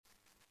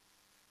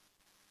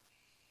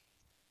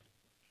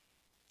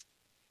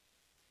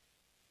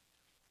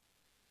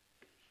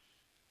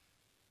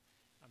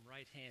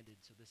right-handed,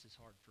 so this is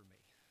hard for me.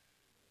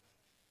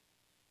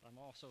 I'm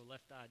also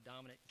left-eye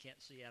dominant and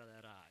can't see out of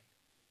that eye.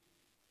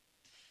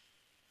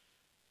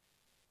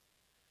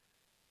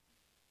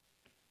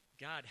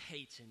 God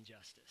hates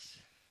injustice.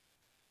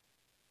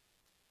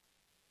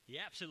 He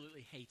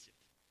absolutely hates it.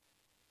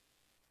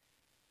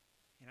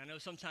 And I know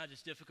sometimes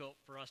it's difficult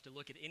for us to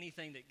look at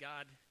anything that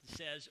God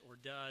says or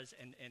does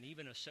and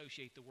even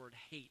associate the word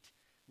hate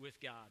with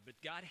God. But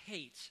God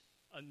hates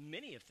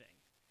many of things,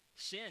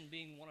 sin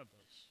being one of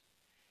those.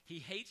 He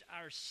hates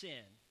our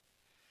sin,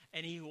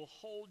 and he will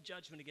hold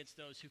judgment against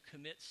those who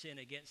commit sin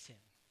against him.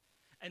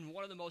 And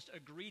one of the most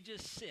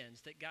egregious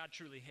sins that God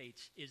truly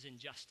hates is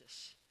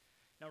injustice.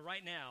 Now,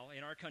 right now,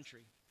 in our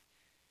country,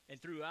 and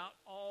throughout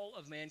all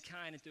of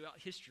mankind and throughout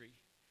history,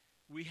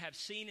 we have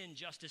seen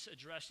injustice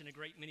addressed in a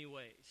great many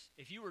ways.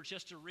 If you were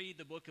just to read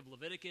the book of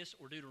Leviticus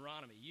or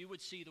Deuteronomy, you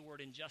would see the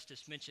word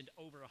injustice mentioned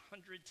over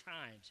 100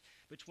 times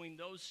between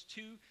those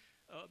two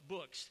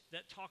books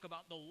that talk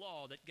about the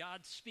law that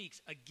God speaks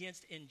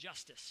against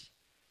injustice.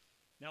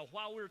 Now,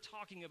 while we're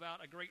talking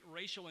about a great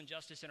racial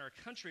injustice in our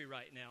country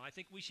right now, I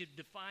think we should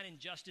define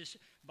injustice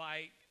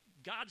by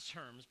God's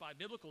terms, by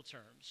biblical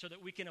terms, so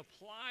that we can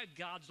apply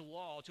God's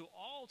law to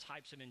all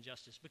types of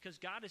injustice, because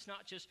God is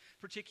not just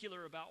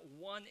particular about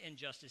one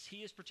injustice. He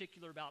is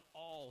particular about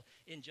all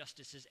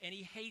injustices, and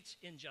he hates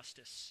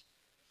injustice.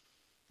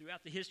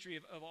 Throughout the history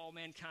of all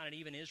mankind, and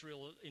even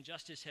Israel,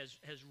 injustice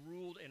has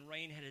ruled and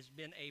reigned and has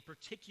been a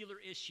particular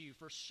issue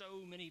for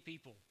so many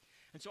people.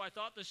 And so I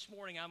thought this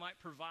morning I might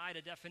provide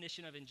a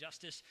definition of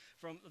injustice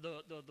from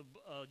the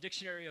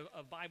Dictionary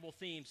of Bible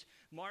Themes.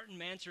 Martin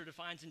Manser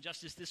defines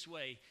injustice this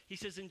way. He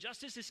says,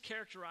 injustice is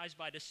characterized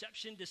by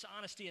deception,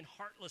 dishonesty, and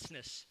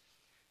heartlessness.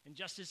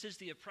 Injustice is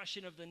the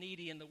oppression of the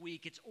needy and the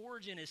weak. Its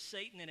origin is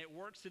Satan, and it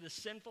works through the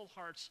sinful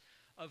hearts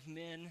of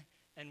men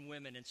and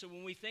women. And so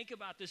when we think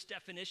about this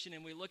definition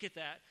and we look at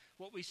that,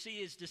 what we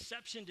see is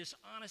deception,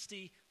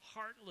 dishonesty,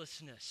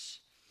 heartlessness.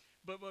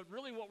 But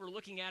really what we're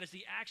looking at is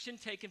the action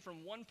taken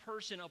from one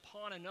person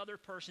upon another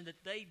person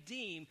that they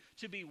deem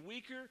to be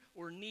weaker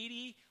or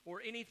needy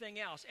or anything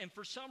else. And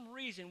for some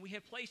reason, we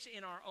have placed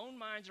in our own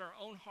minds, our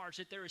own hearts,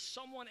 that there is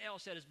someone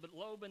else that is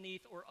below,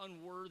 beneath, or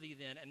unworthy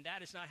then. And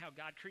that is not how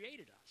God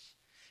created us.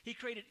 He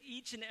created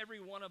each and every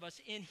one of us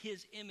in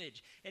his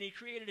image, and he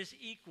created us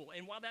equal.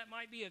 And while that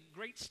might be a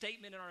great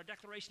statement in our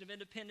Declaration of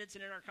Independence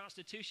and in our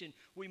Constitution,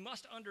 we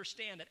must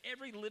understand that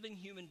every living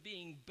human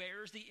being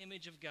bears the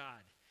image of God.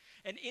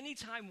 And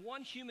anytime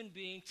one human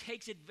being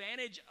takes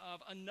advantage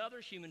of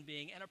another human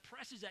being and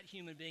oppresses that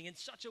human being in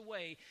such a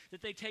way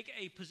that they take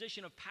a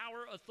position of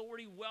power,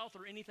 authority, wealth,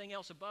 or anything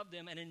else above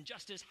them, an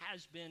injustice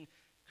has been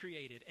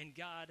created. And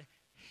God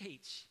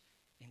hates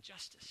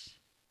injustice.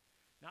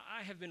 Now,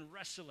 I have been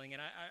wrestling,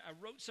 and I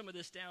wrote some of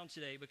this down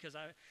today because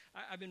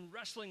I've been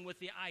wrestling with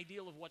the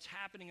ideal of what's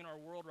happening in our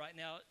world right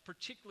now,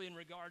 particularly in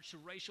regards to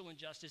racial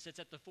injustice that's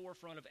at the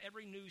forefront of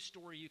every news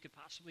story you could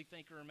possibly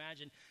think or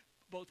imagine,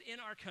 both in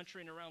our country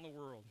and around the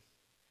world.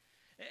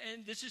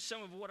 And this is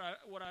some of what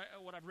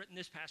I've written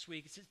this past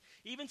week. It says,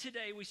 even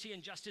today we see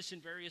injustice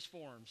in various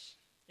forms.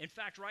 In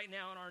fact, right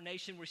now in our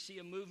nation we see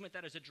a movement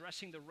that is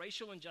addressing the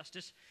racial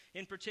injustice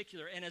in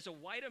particular. And as a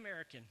white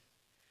American,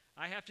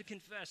 I have to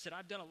confess that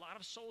I've done a lot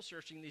of soul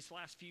searching these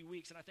last few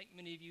weeks, and I think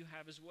many of you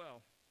have as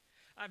well.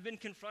 I've been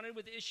confronted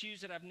with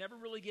issues that I've never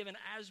really given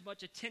as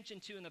much attention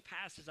to in the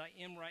past as I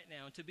am right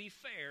now. And to be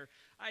fair,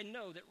 I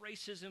know that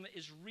racism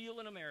is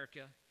real in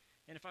America.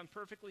 And if I'm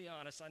perfectly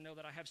honest, I know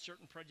that I have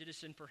certain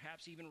prejudice and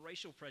perhaps even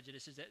racial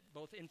prejudices that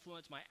both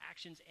influence my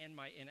actions and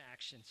my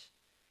inactions.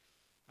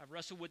 I've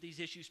wrestled with these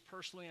issues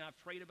personally, and I've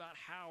prayed about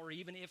how or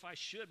even if I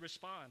should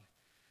respond.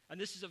 And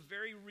this is a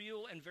very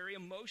real and very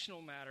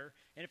emotional matter.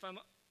 And if I'm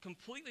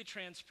completely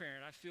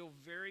transparent, I feel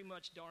very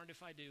much darned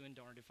if I do and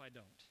darned if I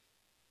don't.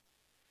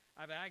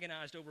 I've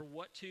agonized over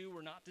what to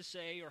or not to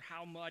say, or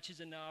how much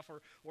is enough,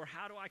 or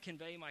how do I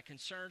convey my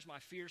concerns, my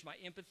fears, my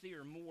empathy,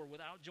 or more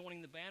without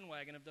joining the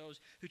bandwagon of those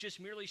who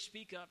just merely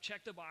speak up,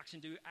 check the box,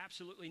 and do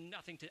absolutely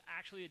nothing to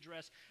actually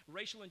address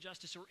racial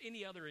injustice or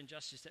any other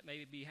injustice that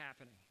may be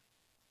happening.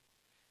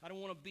 I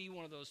don't want to be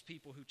one of those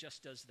people who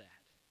just does that.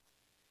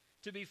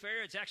 To be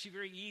fair, it's actually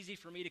very easy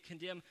for me to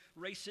condemn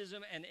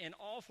racism and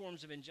all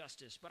forms of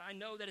injustice, but I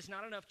know that it's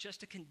not enough just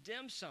to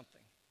condemn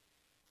something.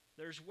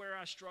 There's where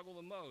I struggle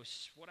the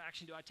most. What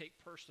action do I take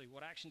personally?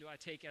 What action do I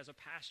take as a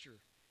pastor?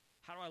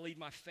 How do I lead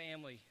my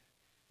family,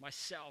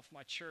 myself,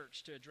 my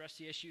church to address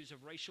the issues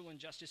of racial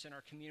injustice in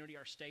our community,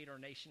 our state, our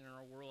nation, and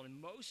our world?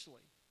 And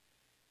mostly,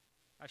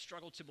 I've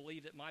struggled to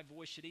believe that my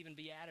voice should even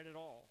be added at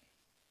all.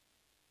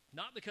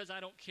 Not because I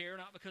don't care,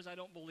 not because I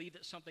don't believe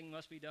that something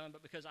must be done,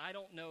 but because I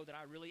don't know that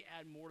I really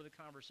add more to the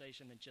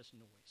conversation than just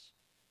noise.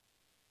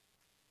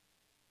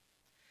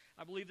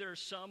 I believe there are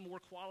some more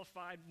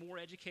qualified, more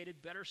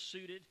educated, better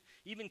suited,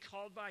 even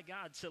called by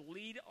God to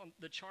lead on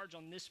the charge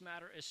on this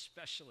matter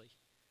especially.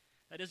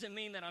 That doesn't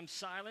mean that I'm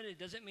silent. It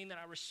doesn't mean that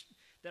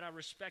I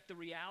respect the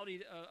reality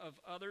of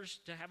others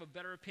to have a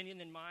better opinion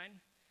than mine.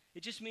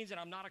 It just means that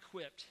I'm not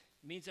equipped.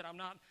 It means that I'm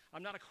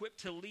not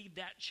equipped to lead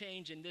that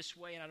change in this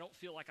way, and I don't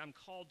feel like I'm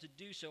called to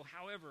do so.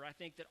 However, I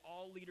think that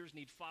all leaders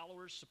need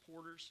followers,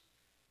 supporters,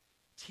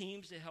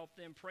 teams to help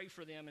them, pray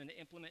for them, and to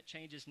implement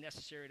changes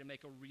necessary to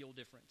make a real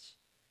difference.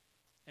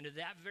 And to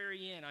that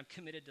very end, I'm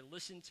committed to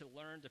listen, to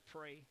learn, to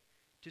pray,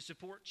 to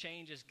support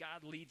change as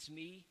God leads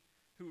me,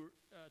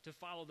 to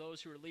follow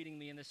those who are leading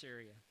me in this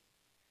area.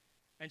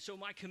 And so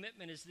my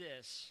commitment is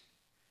this.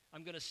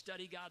 I'm going to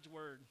study God's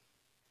word.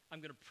 I'm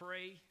going to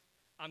pray.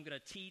 I'm going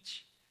to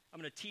teach. I'm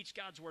going to teach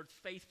God's word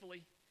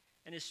faithfully,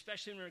 and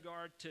especially in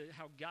regard to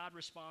how God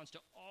responds to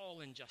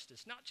all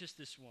injustice, not just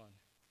this one.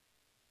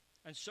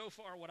 And so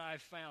far what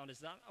I've found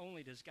is not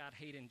only does God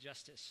hate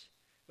injustice,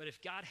 but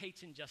if God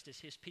hates injustice,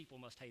 his people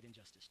must hate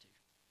injustice too.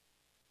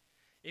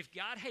 If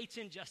God hates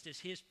injustice,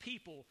 his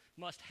people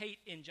must hate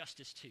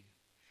injustice too.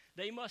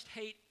 They must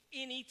hate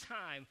any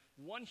time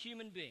one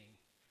human being,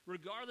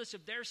 regardless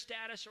of their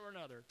status or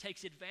another,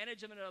 takes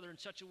advantage of another in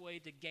such a way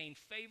to gain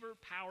favor,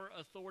 power,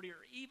 authority,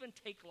 or even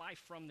take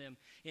life from them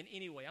in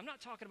any way. I'm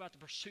not talking about the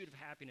pursuit of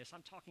happiness.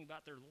 I'm talking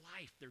about their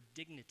life, their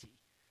dignity,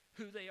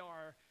 who they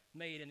are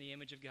made in the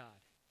image of God.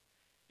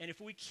 And if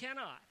we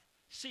cannot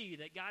see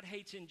that God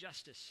hates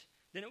injustice,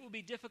 then it will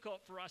be difficult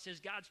for us as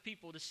God's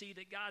people to see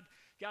that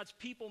God's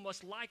people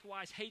must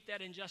likewise hate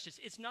that injustice.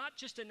 It's not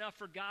just enough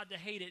for God to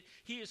hate it.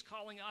 He is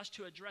calling us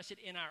to address it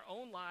in our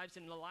own lives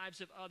and in the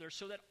lives of others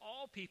so that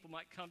all people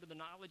might come to the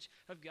knowledge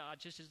of God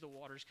just as the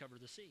waters cover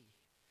the sea.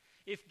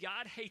 If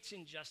God hates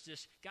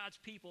injustice, God's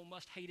people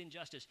must hate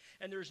injustice.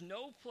 And there's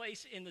no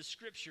place in the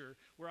scripture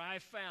where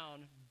I've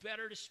found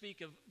better to speak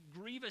of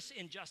grievous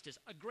injustice,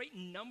 a great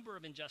number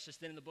of injustice,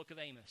 than in the book of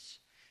Amos.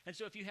 And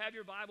so if you have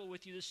your Bible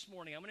with you this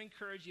morning, I'm going to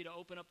encourage you to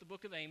open up the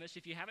book of Amos.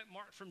 If you haven't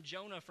marked from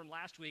Jonah from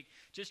last week,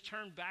 just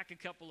turn back a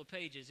couple of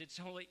pages.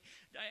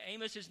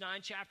 Amos is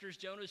 9 chapters,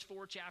 Jonah is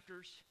 4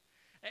 chapters.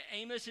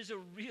 Amos is a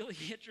really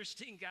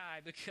interesting guy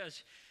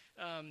because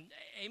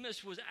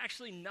Amos was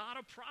actually not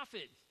a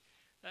prophet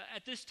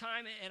at this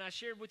time, and I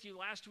shared with you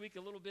last week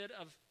a little bit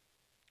of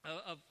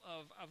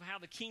how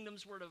the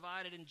kingdoms were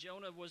divided, and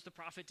Jonah was the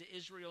prophet to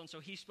Israel, and so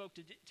he spoke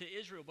to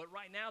Israel. But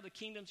right now the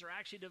kingdoms are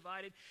actually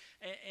divided,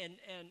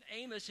 and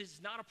Amos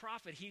is not a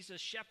prophet. He's a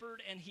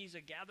shepherd, and he's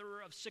a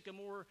gatherer of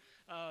sycamore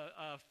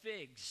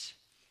figs,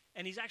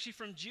 and he's actually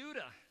from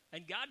Judah.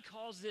 And God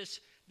calls this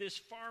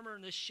farmer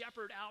and this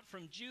shepherd out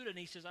from Judah, and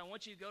he says, I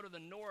want you to go to the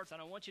north,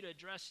 and I want you to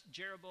address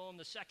Jeroboam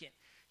II.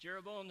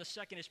 Jeroboam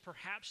II is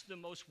perhaps the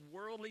most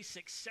worldly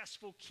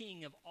successful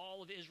king of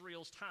all of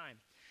Israel's time.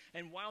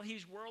 And while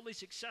he's worldly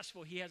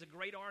successful, he has a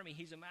great army.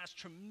 He's amassed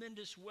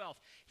tremendous wealth.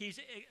 He's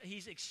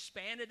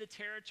expanded the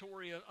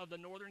territory of the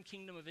northern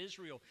kingdom of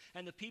Israel.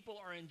 And the people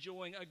are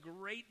enjoying a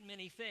great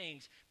many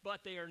things,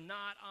 but they are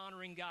not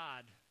honoring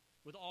God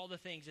with all the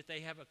things that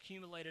they have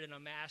accumulated and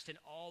amassed, and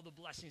all the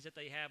blessings that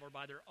they have are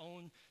by their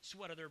own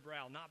sweat of their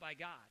brow, not by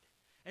God.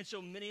 And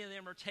so many of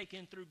them are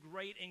taken through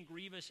great and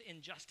grievous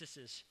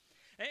injustices.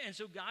 And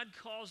so God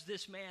calls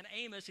this man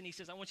Amos, and he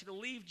says, I want you to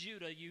leave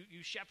Judah,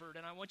 you shepherd,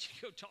 and I want you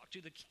to go talk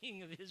to the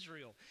king of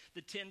Israel,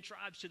 the 10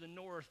 tribes to the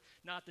north,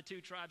 not the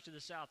 2 tribes to the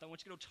south. I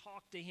want you to go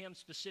talk to him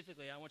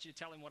specifically. I want you to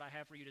tell him what I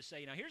have for you to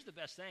say. Now, here's the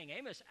best thing.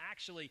 Amos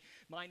actually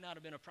might not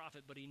have been a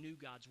prophet, but he knew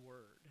God's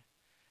word.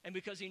 And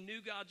because he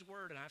knew God's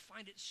word, and I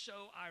find it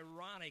so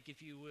ironic,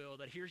 if you will,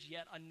 that here's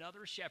yet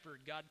another shepherd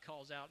God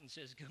calls out and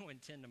says, go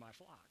and tend to my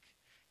flock.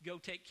 Go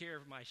take care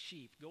of my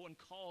sheep. Go and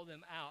call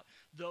them out.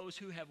 Those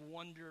who have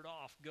wandered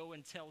off, go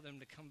and tell them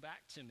to come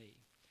back to me.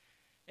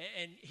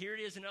 And here it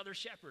is, another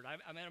shepherd.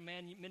 I met a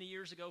man many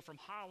years ago from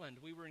Holland.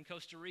 We were in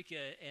Costa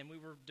Rica, and we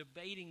were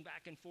debating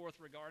back and forth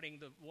regarding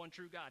the one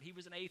true God. He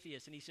was an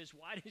atheist, and he says,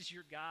 why does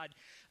your God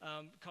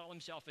call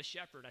himself a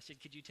shepherd? I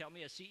said, could you tell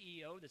me a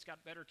CEO that's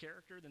got better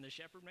character than the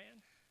shepherd man?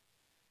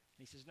 And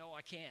he says, no,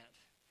 I can't.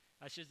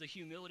 I said, the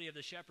humility of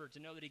the shepherd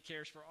to know that he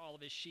cares for all of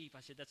his sheep.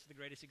 I said, that's the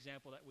greatest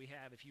example that we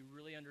have. If you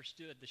really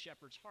understood the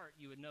shepherd's heart,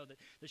 you would know that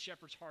the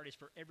shepherd's heart is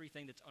for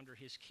everything that's under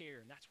his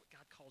care. And that's what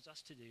God calls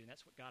us to do. And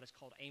that's what God has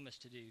called Amos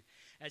to do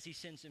as he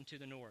sends him to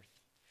the north.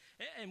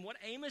 And what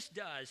Amos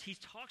does, he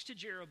talks to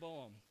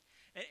Jeroboam.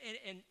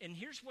 And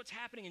here's what's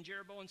happening in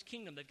Jeroboam's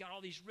kingdom. They've got all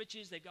these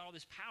riches. They've got all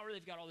this power.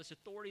 They've got all this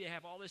authority. They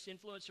have all this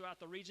influence throughout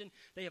the region.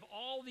 They have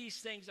all these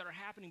things that are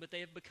happening, but they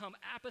have become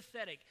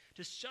apathetic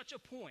to such a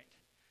point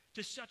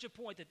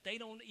that they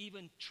don't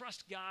even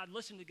trust God,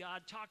 listen to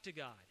God, talk to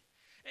God.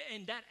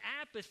 And that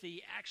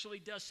apathy actually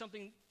does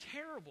something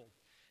terrible.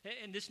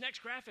 And this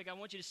next graphic I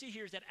want you to see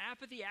here is that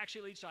apathy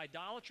actually leads to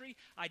idolatry.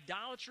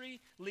 Idolatry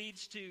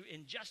leads to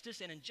injustice,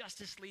 and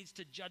injustice leads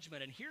to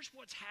judgment. And here's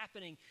what's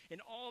happening in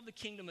all of the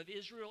kingdom of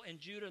Israel and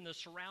Judah and the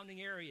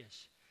surrounding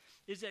areas,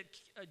 is that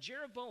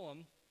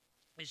Jeroboam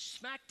is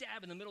smack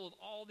dab in the middle of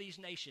all these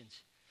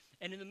nations.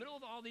 And in the middle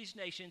of all these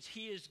nations,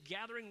 he is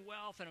gathering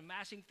wealth and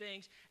amassing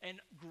things, and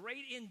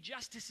great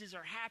injustices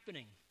are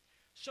happening.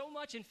 So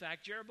much, in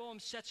fact, Jeroboam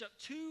sets up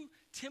 2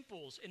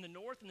 temples in the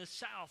north and the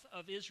south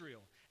of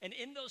Israel. And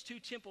in those two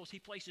temples, he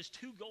places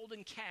two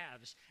golden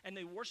calves, and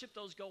they worship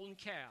those golden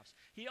calves.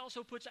 He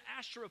also puts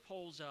Asherah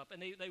poles up,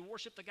 and they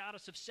worship the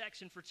goddess of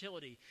sex and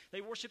fertility.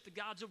 They worship the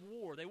gods of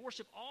war. They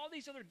worship all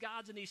these other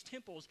gods in these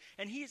temples,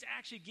 and he is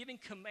actually giving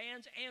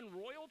commands and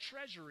royal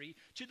treasury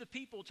to the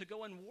people to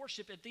go and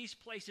worship at these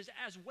places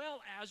as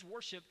well as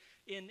worship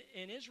in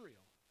Israel.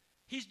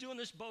 He's doing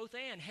this both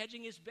and,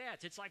 hedging his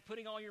bets. It's like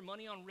putting all your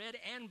money on red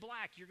and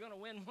black. You're going to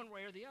win one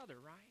way or the other,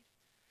 right?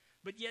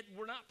 But yet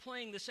we're not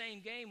playing the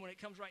same game when it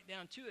comes right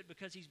down to it,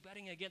 because he's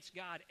betting against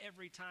God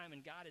every time,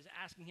 and God is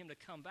asking him to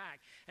come back.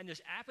 And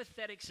this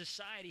apathetic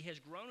society has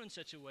grown in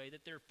such a way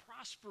that they're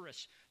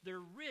prosperous,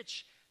 they're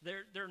rich,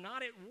 they're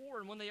not at war,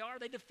 and when they are,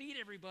 they defeat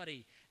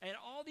everybody. And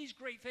all these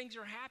great things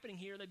are happening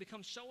here. They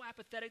become so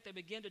apathetic, they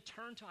begin to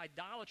turn to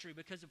idolatry,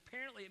 because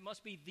apparently it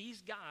must be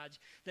these gods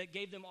that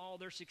gave them all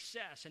their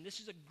success. And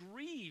this is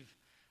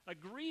a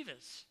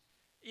grievous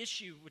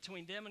issue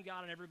between them and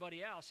God and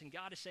everybody else. And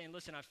God is saying,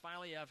 listen, I've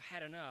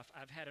had enough.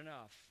 I've had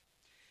enough.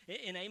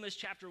 In Amos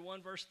chapter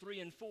 1, verse 3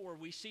 and 4,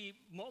 we see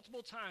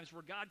multiple times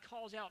where God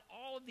calls out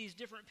all of these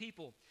different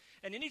people.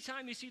 And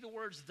anytime you see the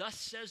words, thus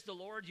says the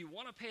Lord, you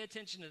want to pay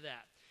attention to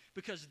that.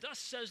 Because thus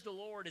says the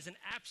Lord is an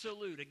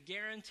absolute, a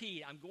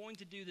guarantee. I'm going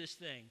to do this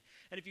thing.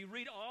 And if you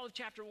read all of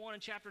chapter 1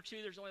 and chapter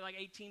 2, there's only like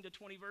 18 to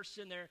 20 verses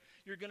in there.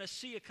 You're going to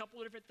see a couple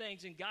of different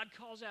things. And God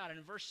calls out, and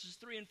in verses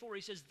 3 and 4,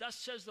 he says, thus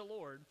says the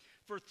Lord,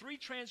 for 3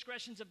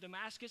 transgressions of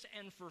Damascus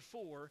and for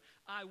 4,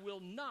 I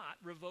will not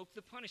revoke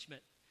the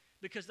punishment.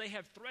 Because they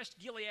have threshed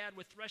Gilead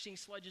with threshing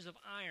sledges of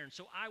iron.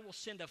 So I will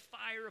send a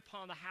fire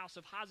upon the house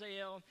of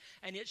Hazael,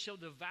 and it shall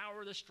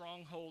devour the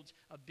strongholds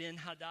of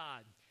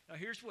Ben-Hadad. Now,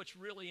 here's what's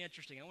really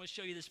interesting. I want to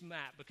show you this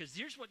map, because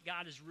here's what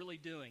God is really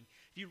doing.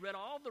 If you read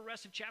all the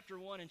rest of chapter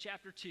 1 and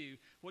chapter 2,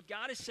 what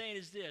God is saying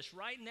is this.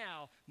 Right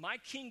now, my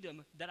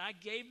kingdom that I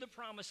gave the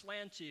promised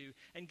land to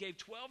and gave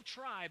 12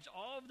 tribes,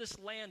 all of this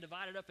land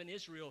divided up in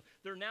Israel,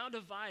 they're now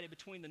divided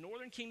between the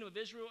northern kingdom of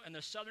Israel and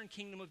the southern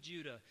kingdom of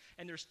Judah.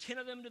 And there's 10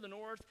 of them to the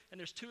north, and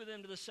there's 2 of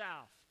them to the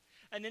south.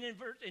 And then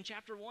in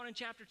chapter 1 and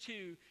chapter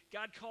 2,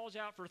 God calls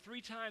out for 3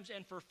 times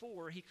and for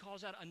 4, he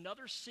calls out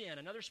another sin,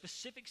 another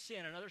specific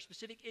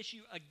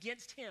issue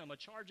against him, a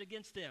charge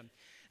against them.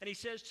 And he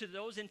says to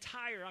those in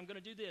Tyre, I'm going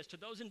to do this. To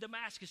those in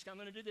Damascus, I'm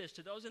going to do this.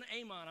 To those in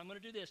Ammon, I'm going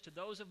to do this. To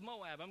those of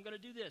Moab, I'm going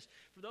to do this.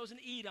 For those in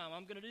Edom,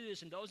 I'm going to do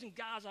this. And those in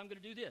Gaza, I'm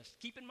going to do this.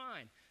 Keep in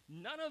mind,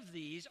 none of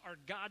these are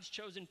God's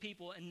chosen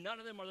people, and none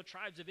of them are the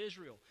tribes of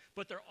Israel.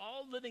 But they're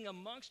all living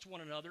amongst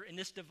one another in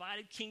this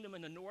divided kingdom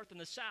in the north and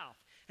the south.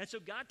 And so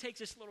God takes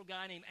this little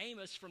guy named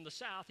Amos from the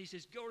south. He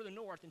says, go to the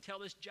north and tell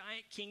this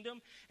giant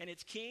kingdom and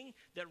its king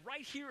that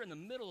right here in the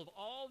middle of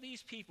all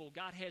these people,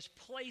 God has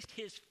placed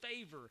his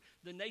favor,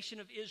 the nation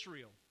of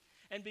Israel.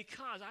 And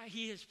because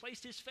he has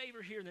placed his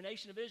favor here in the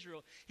nation of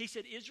Israel, he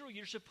said, Israel,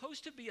 you're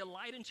supposed to be a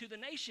light unto the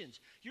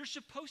nations. You're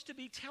supposed to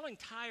be telling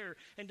Tyre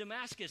and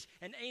Damascus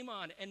and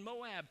Ammon and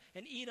Moab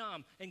and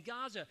Edom and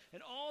Gaza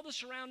and all the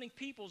surrounding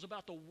peoples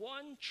about the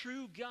one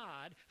true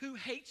God who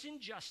hates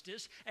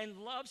injustice and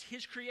loves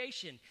his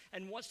creation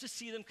and wants to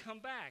see them come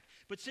back.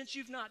 But since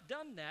you've not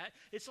done that,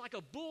 it's like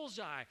a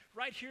bullseye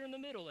right here in the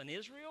middle. And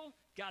Israel,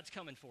 God's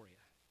coming for you.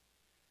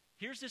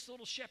 Here's this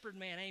little shepherd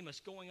man,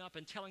 Amos, going up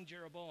and telling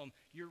Jeroboam,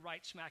 you're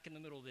right smack in the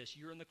middle of this.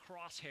 You're in the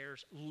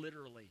crosshairs,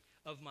 literally,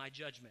 of my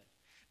judgment.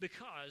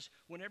 Because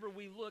whenever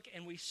we look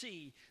and we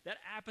see that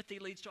apathy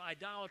leads to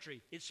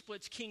idolatry, it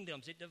splits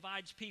kingdoms, it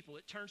divides people,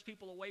 it turns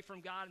people away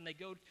from God, and they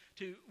go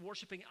to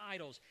worshiping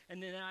idols.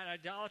 And then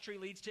idolatry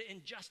leads to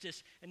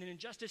injustice. And then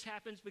injustice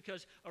happens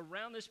because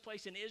around this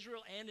place in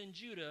Israel and in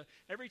Judah,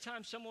 every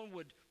time someone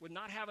would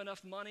not have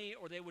enough money,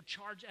 or they would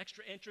charge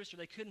extra interest, or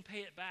they couldn't pay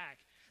it back,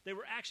 they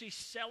were actually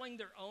selling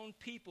their own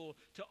people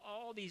to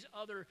all these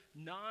other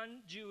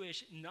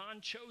non-Jewish,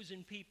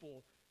 non-chosen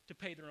people to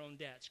pay their own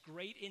debts.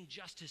 Great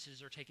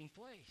injustices are taking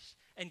place.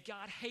 And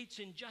God hates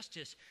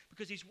injustice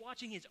because he's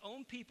watching his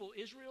own people,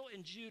 Israel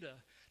and Judah,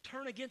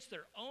 turn against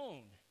their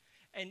own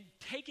and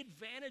take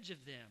advantage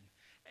of them.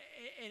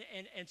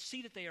 And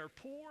see that they are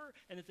poor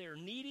and that they are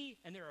needy,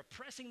 and they're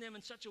oppressing them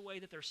in such a way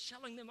that they're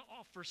selling them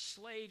off for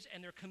slaves,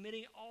 and they're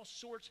committing all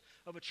sorts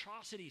of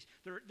atrocities.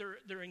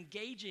 They're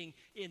engaging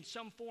in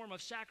some form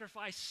of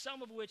sacrifice,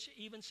 some of which,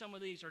 even some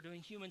of these, are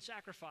doing human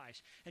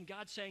sacrifice. And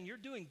God's saying, you're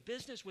doing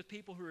business with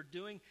people who are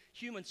doing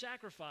human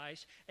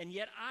sacrifice, and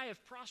yet I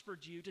have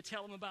prospered you to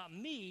tell them about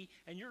me,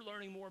 and you're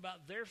learning more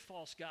about their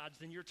false gods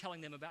than you're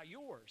telling them about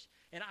yours.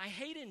 And I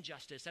hate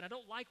injustice, and I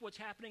don't like what's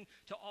happening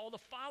to all the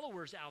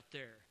followers out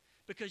there.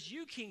 Because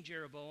you, King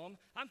Jeroboam,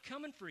 I'm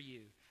coming for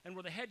you. And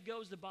where the head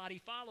goes, the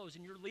body follows.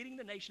 And you're leading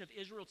the nation of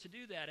Israel to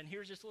do that. And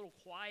here's this little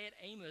quiet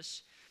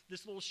Amos,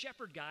 this little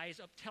shepherd guy, is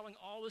up telling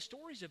all the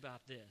stories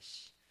about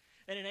this.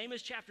 And in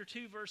Amos chapter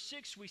 2, verse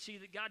 6, we see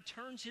that God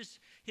turns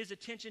his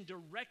attention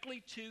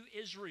directly to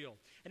Israel.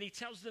 And he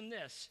tells them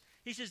this.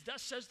 He says,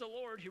 thus says the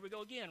Lord. Here we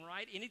go again,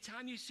 right?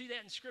 Anytime you see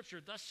that in Scripture,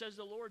 thus says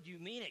the Lord, you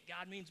mean it.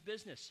 God means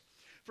business.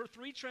 For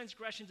 3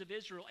 transgressions of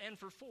Israel and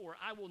for 4,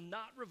 I will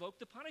not revoke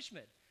the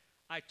punishment.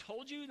 I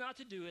told you not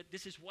to do it.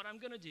 This is what I'm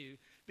going to do,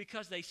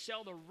 because they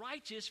sell the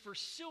righteous for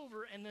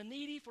silver and the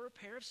needy for a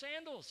pair of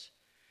sandals.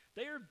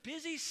 They are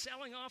busy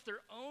selling off their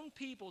own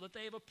people that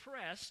they have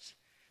oppressed,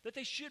 that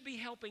they should be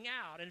helping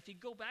out. And if you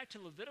go back to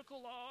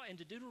Levitical law and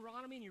to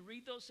Deuteronomy and you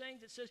read those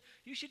things, it says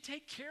you should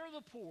take care of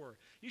the poor.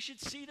 You should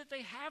see that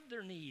they have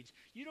their needs.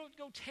 You don't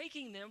go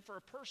taking them for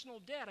a personal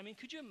debt. I mean,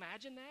 could you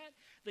imagine that?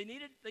 They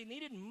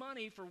needed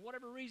money for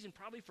whatever reason,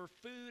 probably for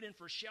food and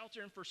for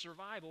shelter and for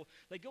survival.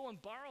 They go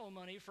and borrow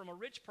money from a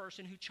rich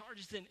person who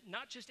charges them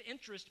not just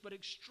interest, but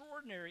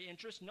extraordinary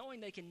interest,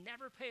 knowing they can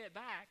never pay it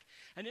back.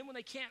 And then when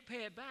they can't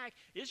pay it back,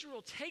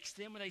 Israel takes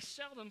them and they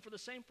sell them for the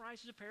same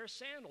price as a pair of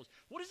sandals.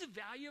 What is the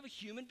value of a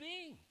human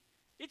being?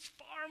 It's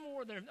far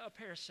more than a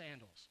pair of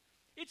sandals.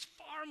 It's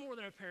far more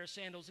than a pair of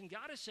sandals. And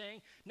God is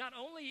saying, not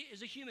only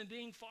is a human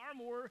being far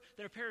more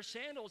than a pair of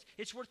sandals,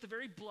 it's worth the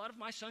very blood of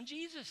my son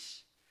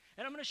Jesus.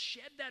 And I'm going to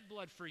shed that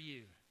blood for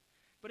you.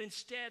 But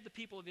instead, the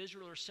people of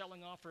Israel are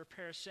selling off for a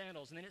pair of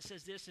sandals. And then it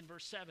says this in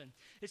verse 7.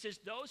 It says,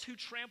 those who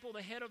trample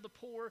the head of the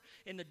poor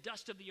in the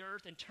dust of the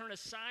earth and turn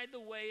aside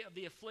the way of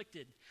the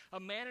afflicted. A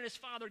man and his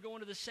father go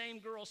into the same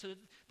girl so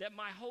that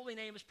my holy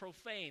name is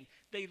profaned.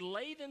 They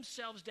lay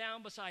themselves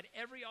down beside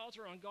every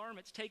altar on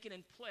garments taken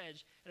in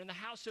pledge. And in the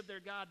house of their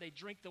God, they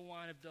drink the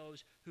wine of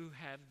those who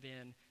have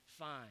been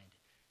fined.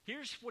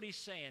 Here's what he's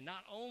saying.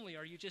 Not only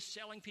are you just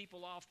selling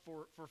people off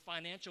for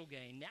financial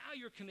gain, now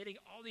you're committing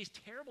all these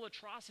terrible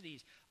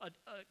atrocities,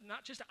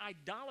 not just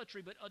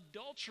idolatry, but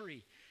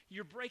adultery.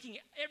 You're breaking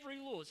every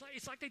rule.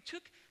 It's like they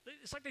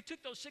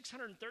took those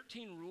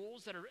 613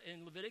 rules that are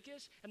in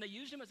Leviticus, and they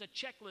used them as a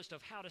checklist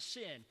of how to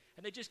sin.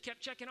 And they just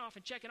kept checking off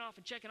and checking off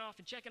and checking off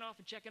and checking off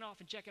and checking off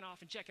and checking off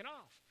and checking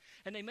off.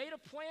 And they made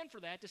a plan for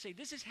that to say,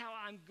 this is how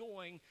I'm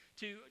going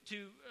to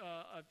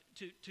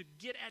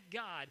get at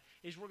God,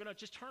 is we're going to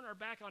just turn our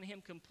back on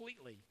him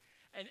completely.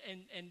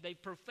 And they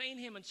profane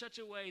him in such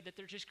a way that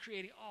they're just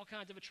creating all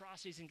kinds of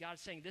atrocities. And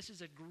God's saying, this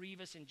is a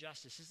grievous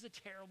injustice. This is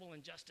a terrible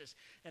injustice.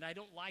 And I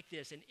don't like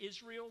this. And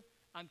Israel,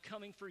 I'm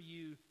coming for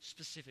you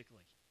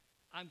specifically.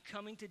 I'm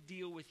coming to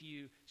deal with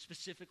you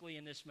specifically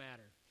in this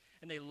matter.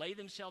 And they lay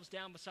themselves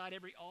down beside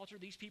every altar.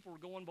 These people were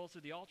going both to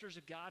the altars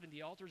of God and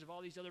the altars of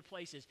all these other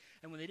places.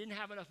 And when they didn't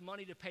have enough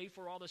money to pay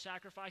for all the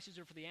sacrifices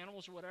or for the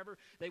animals or whatever,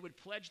 they would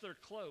pledge their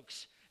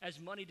cloaks as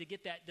money to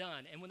get that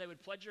done. And when they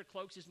would pledge their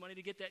cloaks as money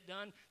to get that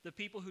done, the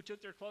people who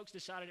took their cloaks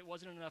decided it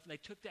wasn't enough, and they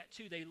took that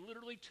too. They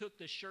literally took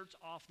the shirts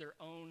off their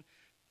own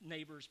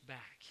neighbor's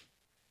back.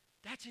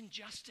 That's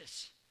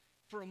injustice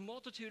for a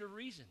multitude of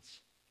reasons.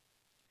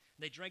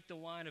 They drank the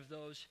wine of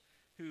those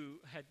who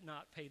had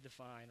not paid the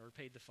fine or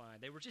paid the fine.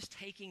 They were just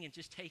taking and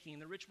just taking.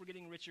 And the rich were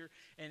getting richer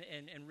and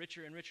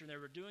richer and richer. And they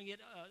were doing it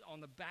on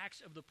the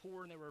backs of the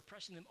poor, and they were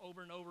oppressing them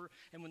over and over.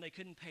 And when they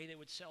couldn't pay, they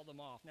would sell them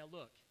off. Now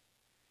look,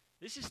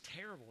 this is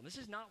terrible. This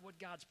is not what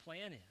God's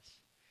plan is.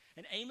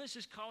 And Amos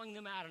is calling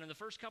them out. And in the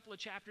first couple of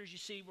chapters, you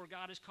see where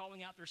God is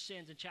calling out their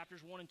sins. In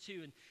chapters 1 and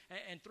 2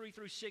 and 3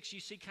 through 6, you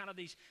see kind of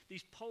these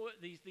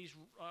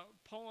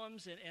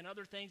poems and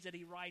other things that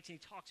he writes. And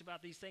he talks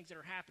about these things that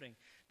are happening.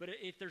 But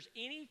if there's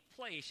any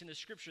place in the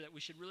scripture that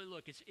we should really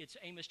look, it's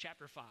Amos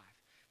chapter 5.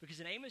 Because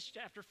in Amos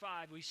chapter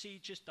 5, we see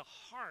just the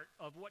heart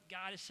of what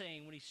God is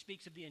saying when he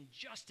speaks of the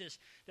injustice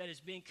that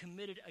is being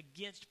committed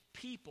against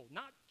people.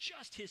 Not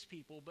just his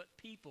people, but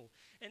people.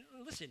 And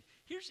listen,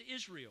 here's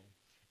Israel.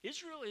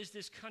 Israel is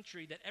this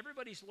country that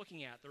everybody's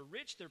looking at. They're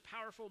rich, they're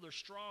powerful, they're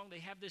strong. They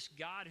have this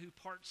God who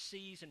parts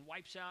seas and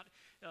wipes out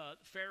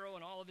Pharaoh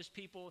and all of his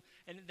people.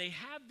 And they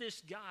have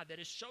this God that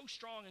is so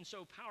strong and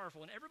so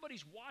powerful. And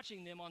everybody's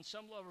watching them on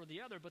some level or the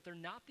other, but they're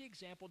not the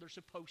example they're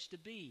supposed to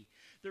be.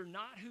 They're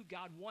not who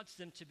God wants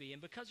them to be.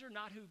 And because they're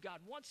not who God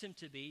wants them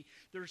to be,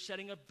 they're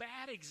setting a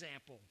bad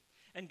example.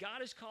 And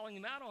God is calling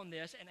them out on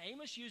this, and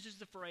Amos uses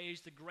the phrase,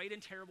 the great and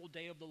terrible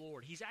day of the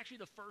Lord. He's actually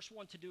the first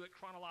one to do it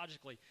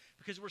chronologically,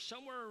 because we're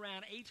somewhere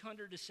around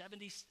 800 to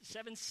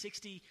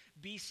 760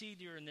 BC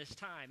during this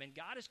time. And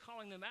God is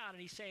calling them out,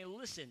 and he's saying,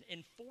 listen,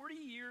 in 40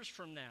 years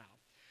from now,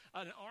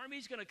 an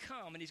army's going to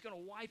come, and he's going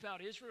to wipe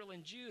out Israel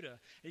and Judah.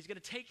 And he's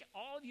going to take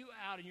all of you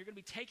out, and you're going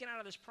to be taken out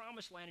of this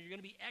promised land, and you're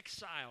going to be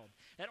exiled.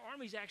 That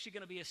army's actually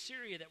going to be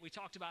Assyria that we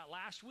talked about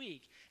last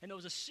week. And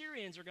those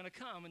Assyrians are going to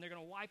come, and they're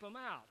going to wipe them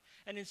out.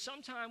 And then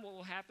sometime what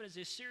will happen is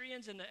the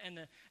Assyrians and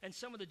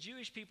some of the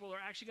Jewish people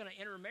are actually going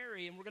to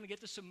intermarry, and we're going to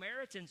get the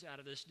Samaritans out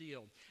of this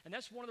deal. And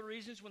that's one of the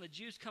reasons when the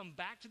Jews come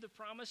back to the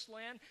promised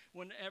land,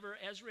 whenever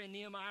Ezra and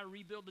Nehemiah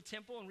rebuild the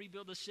temple and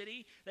rebuild the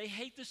city, they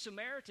hate the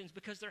Samaritans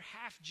because they're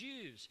half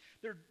Jews.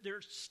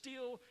 They're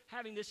still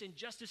having this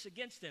injustice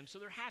against them. So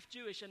they're half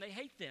Jewish, and they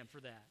hate them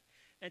for that.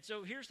 And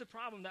so here's the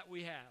problem that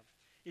we have,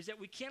 is that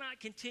we cannot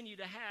continue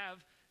to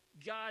have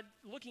God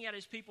looking at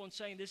his people and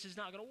saying this is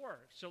not going to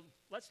work. So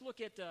let's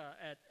look at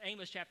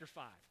Amos chapter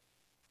 5.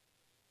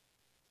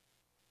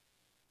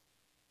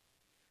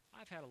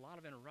 I've had a lot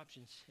of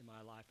interruptions in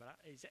my life, but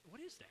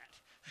what is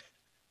that?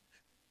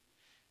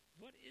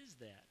 What is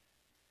that?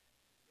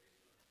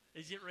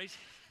 Is it race?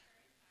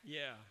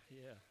 Yeah.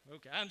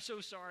 Okay. I'm so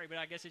sorry, but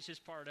I guess it's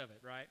just part of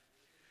it, right?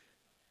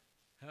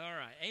 All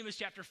right, Amos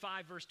chapter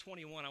 5, verse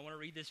 21. I want to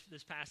read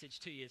this passage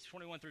to you. It's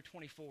 21 through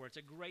 24. It's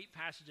a great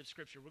passage of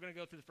Scripture. We're going to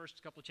go through the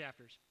first couple of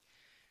chapters.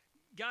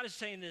 God is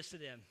saying this to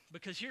them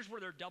because here's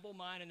where their double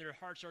mind and their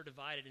hearts are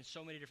divided in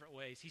so many different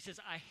ways. He says,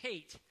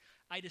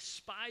 I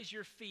despise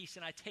your feasts,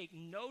 and I take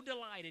no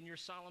delight in your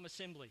solemn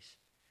assemblies.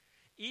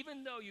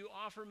 Even though you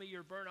offer me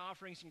your burnt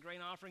offerings and grain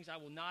offerings, I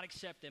will not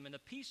accept them. And the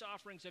peace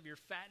offerings of your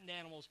fattened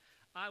animals,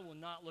 I will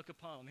not look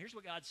upon them. Here's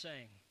what God's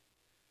saying.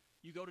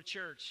 You go to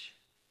church.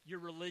 You're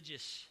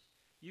religious.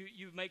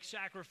 You make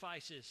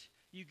sacrifices.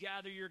 You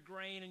gather your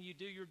grain and you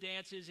do your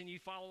dances and you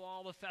follow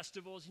all the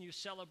festivals and you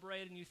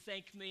celebrate and you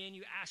thank me and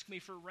you ask me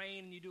for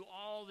rain and you do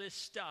all this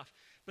stuff.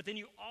 But then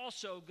you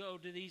also go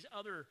to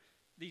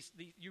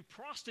you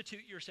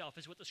prostitute yourself,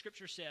 is what the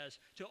Scripture says,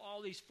 to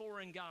all these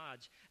foreign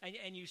gods.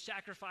 And you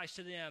sacrifice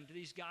to them, to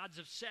these gods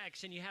of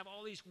sex. And you have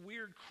all these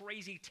weird,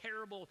 crazy,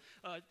 terrible,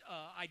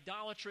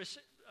 idolatrous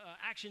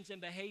actions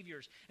and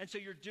behaviors. And so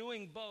you're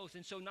doing both.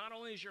 And so not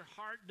only is your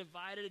heart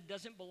divided, it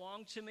doesn't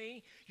belong to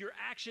me, your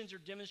actions are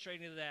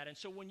demonstrating that. And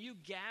so when you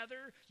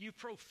gather, you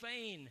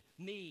profane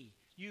me.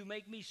 You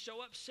make me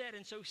so upset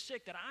and so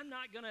sick that I'm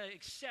not going to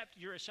accept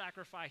your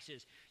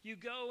sacrifices. You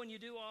go and you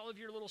do all of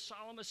your little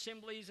solemn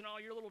assemblies and all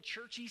your little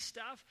churchy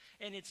stuff,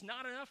 and it's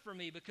not enough for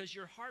me because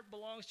your heart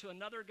belongs to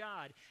another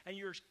God, and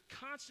you're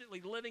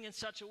constantly living in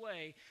such a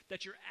way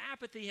that your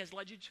apathy has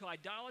led you to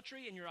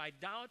idolatry, and your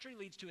idolatry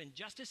leads to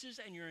injustices,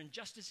 and your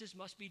injustices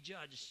must be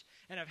judged.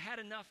 And I've had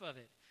enough of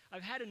it.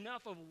 I've had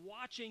enough of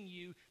watching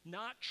you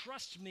not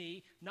trust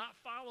me, not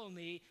follow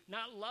me,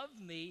 not love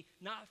me,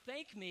 not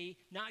thank me,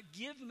 not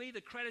give me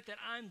the credit that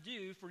I'm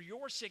due for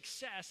your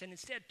success, and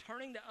instead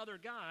turning to other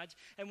gods.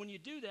 And when you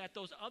do that,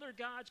 those other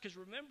gods, because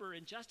remember,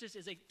 injustice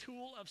is a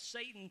tool of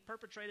Satan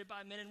perpetrated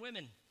by men and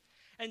women.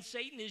 And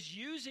Satan is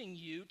using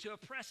you to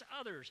oppress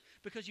others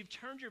because you've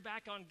turned your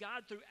back on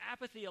God through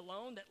apathy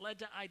alone that led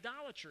to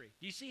idolatry.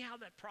 Do you see how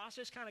that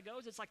process kind of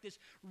goes? It's like this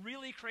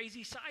really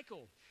crazy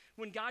cycle.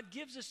 When God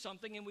gives us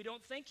something and we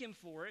don't thank him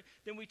for it,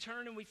 then we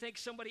turn and we thank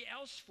somebody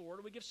else for it,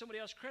 or we give somebody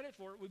else credit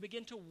for it. We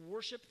begin to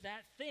worship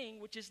that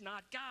thing, which is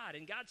not God.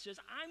 And God says,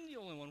 I'm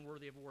the only one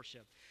worthy of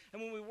worship.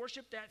 And when we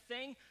worship that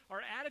thing,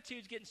 our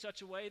attitudes get in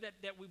such a way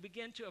that we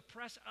begin to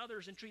oppress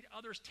others and treat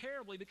others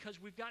terribly because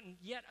we've gotten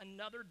yet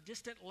another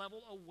distant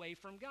level away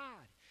from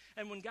God.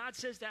 And when God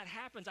says that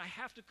happens, I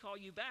have to call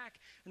you back.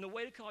 And the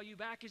way to call you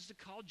back is to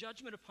call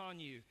judgment upon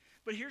you.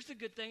 But here's the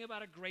good thing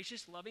about a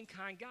gracious, loving,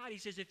 kind God. He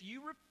says, if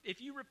you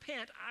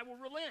repent, I will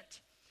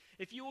relent.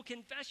 If you will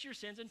confess your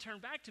sins and turn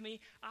back to me,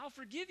 I'll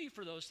forgive you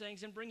for those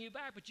things and bring you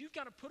back. But you've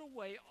got to put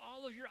away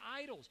all of your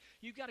idols.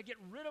 You've got to get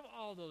rid of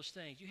all those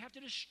things. You have to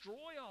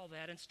destroy all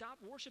that and stop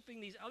worshiping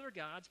these other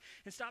gods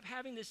and stop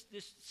having this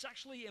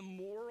sexually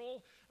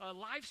immoral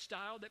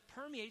lifestyle that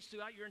permeates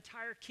throughout your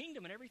entire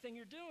kingdom and everything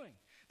you're doing.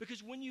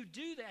 Because when you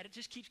do that, it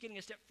just keeps getting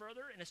a step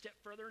further and a step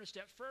further and a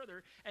step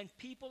further, and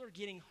people are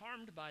getting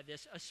harmed by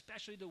this,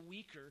 especially the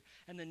weaker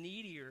and the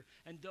needier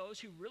and those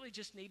who really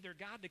just need their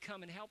God to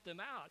come and help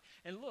them out.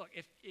 And look,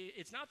 if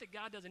it's not that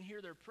God doesn't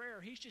hear their prayer,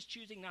 he's just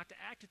choosing not to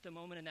act at the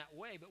moment in that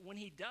way. But when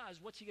he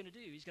does, what's he going to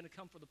do? He's going to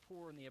come for the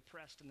poor and the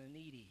oppressed and the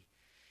needy.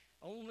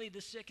 Only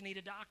the sick need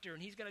a doctor,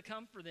 and he's going to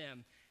come for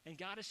them. And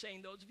God is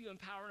saying, those of you in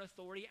power and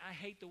authority, I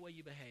hate the way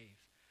you behave.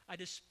 I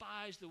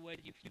despise the way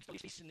that you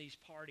in these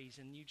parties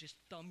and you just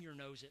thumb your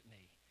nose at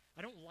me.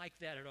 I don't like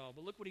that at all.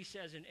 But look what he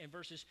says in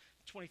verses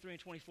 23 and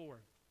 24.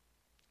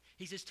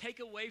 He says, take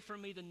away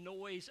from me the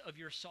noise of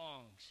your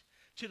songs.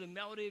 To the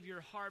melody of your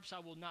harps I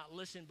will not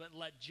listen, but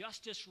let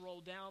justice roll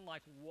down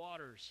like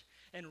waters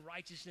and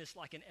righteousness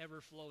like an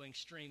ever-flowing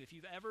stream. If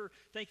you've ever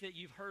think that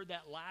you've heard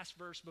that last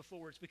verse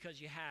before, it's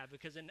because you have.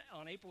 Because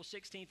on April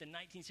 16th in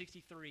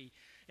 1963,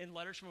 in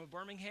letters from a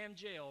Birmingham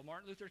jail,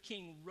 Martin Luther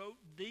King wrote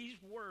these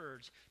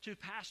words to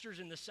pastors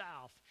in the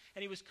South.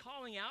 And he was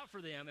calling out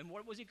for them. And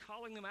what was he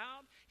calling them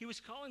out? He was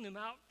calling them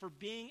out for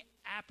being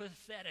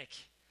apathetic.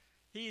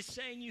 He is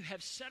saying you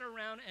have sat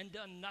around and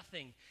done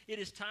nothing. It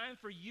is time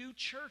for you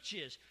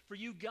churches, for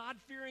you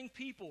God-fearing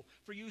people,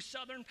 for you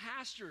Southern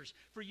pastors,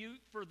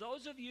 for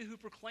those of you who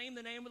proclaim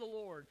the name of the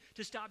Lord,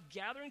 to stop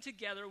gathering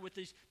together with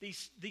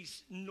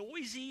these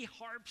noisy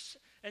harps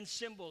and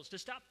cymbals, to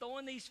stop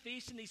throwing these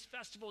feasts and these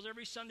festivals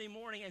every Sunday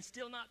morning and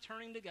still not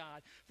turning to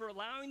God, for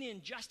allowing the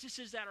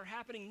injustices that are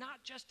happening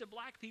not just to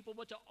black people,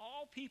 but to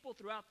all people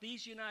throughout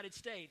these United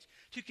States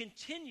to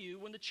continue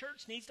when the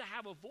church needs to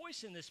have a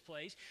voice in this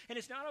place. And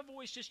it's not a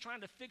voice just trying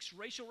to fix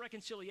racial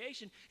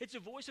reconciliation. It's a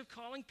voice of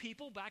calling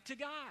people back to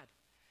God.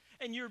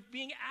 And you're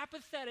being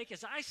apathetic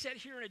as I sit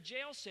here in a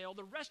jail cell.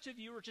 The rest of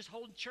you are just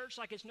holding church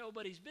like it's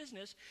nobody's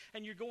business,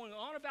 and you're going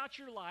on about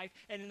your life.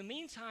 And in the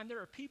meantime,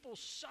 there are people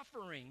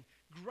suffering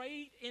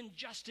great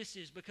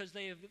injustices because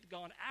they have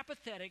gone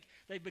apathetic.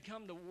 They've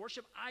become to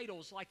worship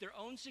idols like their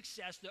own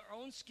success, their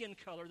own skin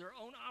color, their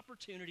own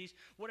opportunities,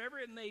 whatever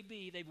it may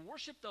be. They've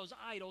worshiped those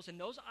idols, and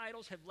those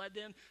idols have led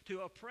them to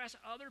oppress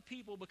other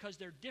people because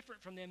they're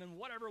different from them in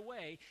whatever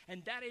way,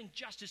 and that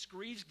injustice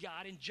grieves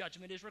God, and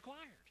judgment is required.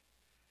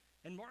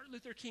 And Martin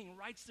Luther King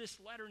writes this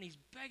letter, and he's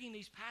begging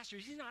these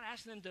pastors. He's not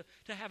asking them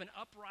to have an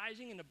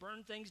uprising and to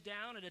burn things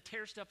down and to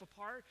tear stuff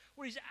apart.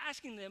 What he's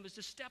asking them is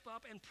to step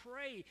up and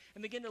pray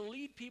and begin to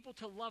lead people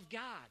to love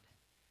God.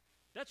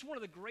 That's one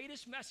of the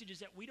greatest messages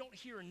that we don't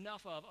hear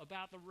enough of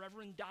about the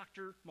Reverend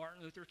Dr.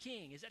 Martin Luther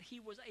King, is that he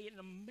was an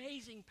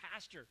amazing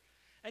pastor,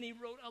 and he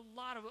wrote a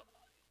lot of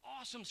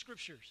awesome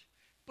scriptures,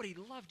 but he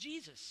loved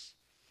Jesus.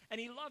 And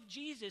he loved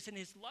Jesus, and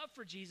his love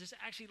for Jesus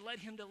actually led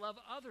him to love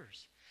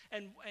others.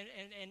 And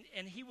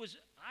he was,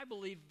 I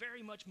believe,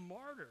 very much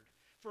martyred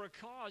for a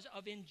cause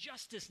of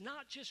injustice,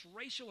 not just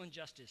racial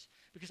injustice.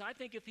 Because I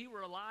think if he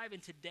were alive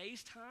in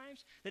today's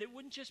times, that it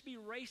wouldn't just be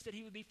race that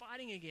he would be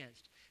fighting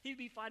against. He would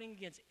be fighting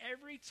against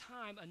every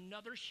time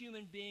another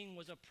human being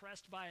was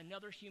oppressed by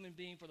another human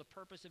being for the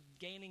purpose of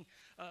gaining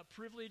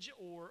privilege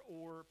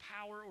or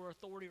power or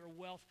authority or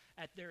wealth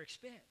at their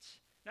expense.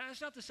 Now,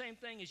 it's not the same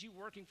thing as you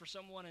working for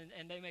someone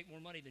and they make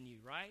more money than you,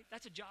 right?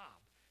 That's a job.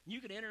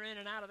 You can enter in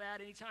and out of that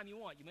anytime you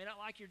want. You may not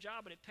like your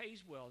job, but it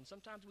pays well. And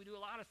sometimes we do a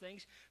lot of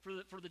things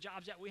for the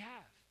jobs that we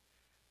have.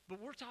 But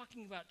we're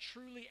talking about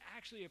truly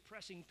actually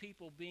oppressing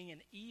people being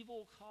an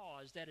evil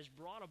cause that is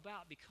brought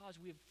about because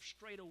we've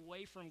strayed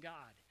away from God.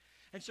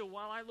 And so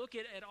while I look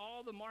at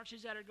all the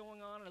marches that are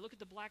going on, and I look at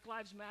the Black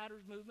Lives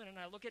Matter movement, and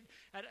I look at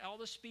all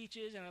the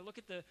speeches, and I look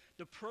at the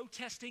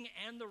protesting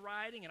and the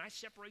rioting, and I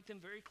separate them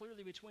very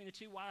clearly between the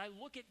two. While I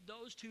look at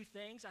those two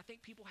things, I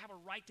think people have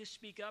a right to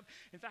speak up.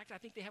 In fact, I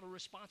think they have a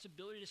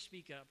responsibility to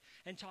speak up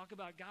and talk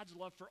about God's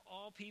love for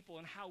all people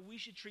and how we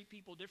should treat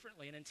people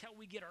differently. And until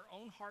we get our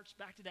own hearts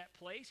back to that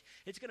place,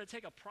 it's going to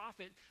take a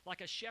prophet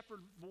like a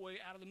shepherd boy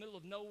out of the middle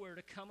of nowhere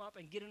to come up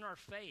and get in our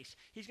face.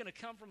 He's going to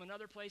come from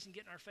another place and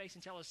get in our face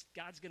and tell us,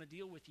 God's going to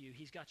deal with you.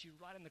 He's got you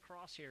right in the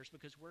crosshairs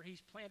because where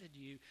he's planted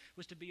you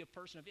was to be a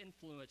person of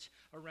influence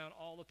around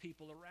all the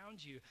people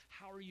around you.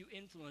 How are you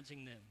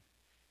influencing them?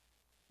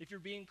 If you're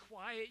being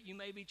quiet, you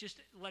may be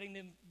just letting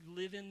them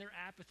live in their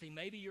apathy.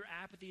 Maybe your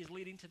apathy is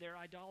leading to their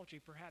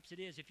idolatry. Perhaps it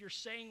is. If you're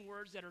saying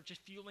words that are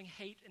just fueling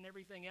hate and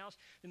everything else,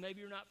 then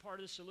maybe you're not part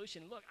of the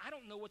solution. Look, I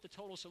don't know what the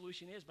total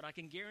solution is, but I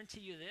can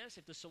guarantee you this.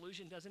 If the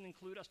solution doesn't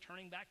include us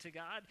turning back to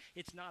God,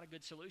 it's not a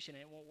good solution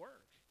and it won't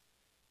work.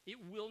 It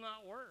will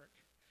not work.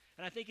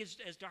 And I think as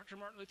Dr.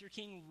 Martin Luther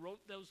King wrote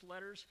those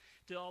letters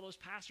to all those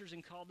pastors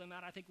and called them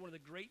out, I think one of the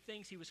great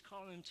things he was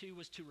calling them to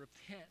was to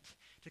repent,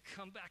 to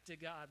come back to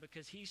God,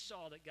 because he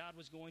saw that God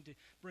was going to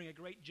bring a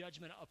great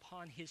judgment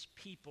upon his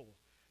people.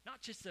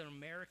 Not just the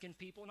American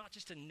people, not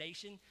just a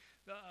nation,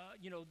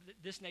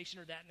 this nation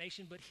or that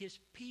nation, but his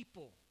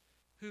people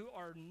who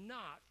are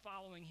not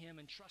following him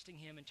and trusting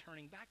him and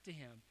turning back to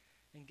him.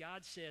 And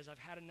God says, I've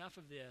had enough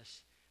of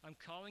this. I'm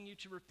calling you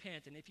to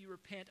repent, and if you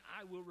repent,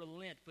 I will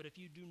relent. But if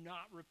you do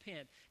not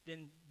repent,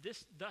 then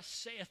thus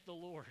saith the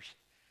Lord.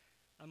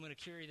 I'm going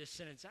to carry this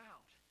sentence out.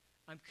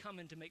 I'm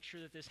coming to make sure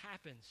that this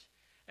happens.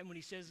 And when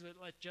he says that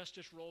let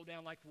justice roll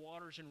down like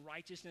waters and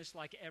righteousness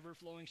like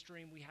ever-flowing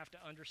stream, we have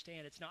to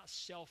understand it's not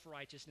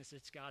self-righteousness,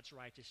 it's God's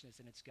righteousness,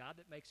 and it's God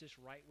that makes us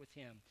right with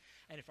him.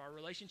 And if our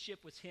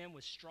relationship with him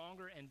was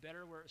stronger and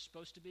better where it's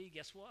supposed to be,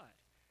 guess what?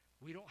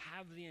 We don't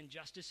have the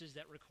injustices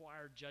that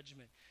require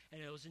judgment.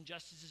 And those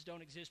injustices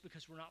don't exist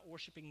because we're not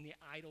worshiping the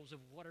idols of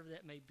whatever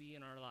that may be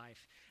in our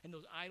life. And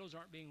those idols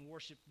aren't being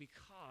worshiped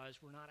because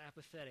we're not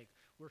apathetic.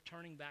 We're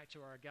turning back to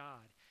our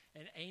God.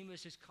 And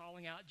Amos is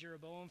calling out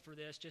Jeroboam for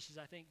this, just as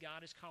I think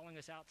God is calling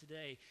us out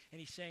today. And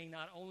he's saying,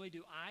 not only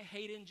do I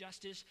hate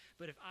injustice,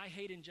 but if I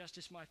hate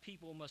injustice, my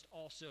people must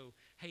also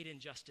hate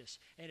injustice.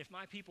 And if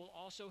my people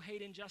also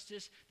hate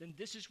injustice, then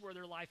this is where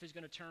their life is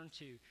going to turn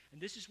to.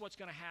 And this is what's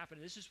going to happen.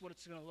 This is what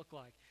it's going to look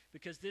like.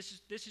 Because this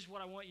is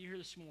what I want you to hear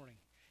this morning,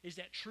 is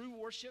that true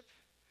worship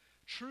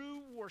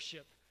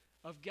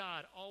of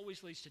God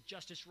always leads to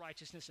justice,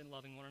 righteousness, and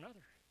loving one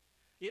another.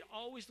 It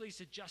always leads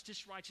to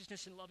justice,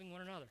 righteousness, and loving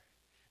one another.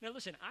 Now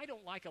listen, I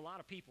don't like a lot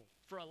of people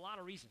for a lot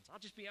of reasons. I'll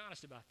just be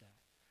honest about that.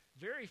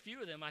 Very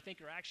few of them I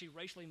think are actually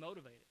racially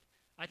motivated.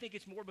 I think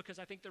it's more because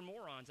I think they're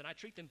morons and I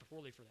treat them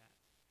poorly for that.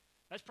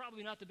 That's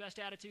probably not the best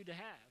attitude to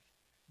have.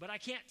 But I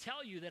can't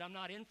tell you that I'm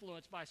not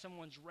influenced by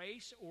someone's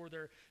race or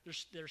their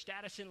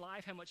status in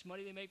life, how much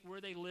money they make,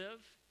 where they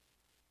live.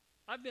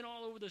 I've been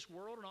all over this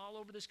world and all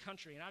over this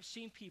country, and I've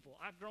seen people.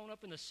 I've grown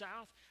up in the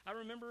South. I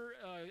remember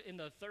in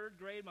the third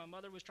grade, my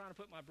mother was trying to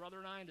put my brother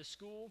and I into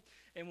school,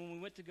 and when we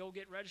went to go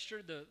get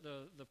registered,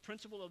 the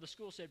principal of the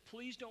school said,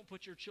 please don't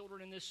put your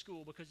children in this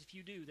school, because if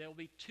you do, there will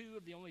be 2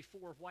 of the only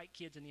 4 white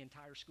kids in the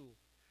entire school.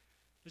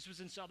 This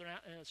was in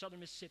southern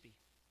Mississippi.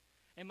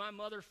 And my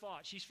mother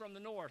fought. She's from the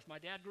north. My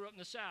dad grew up in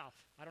the south.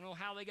 I don't know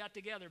how they got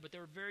together, but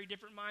there were very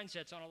different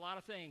mindsets on a lot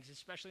of things,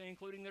 especially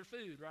including their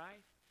food,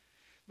 right?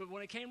 But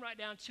when it came right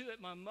down to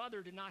it, my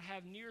mother did not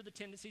have near the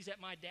tendencies that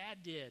my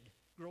dad did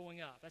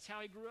growing up. That's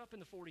how he grew up in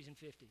the 40s and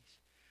 50s.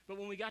 But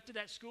when we got to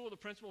that school, the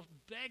principal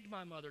begged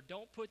my mother,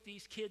 don't put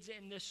these kids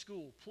in this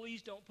school.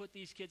 Please don't put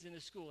these kids in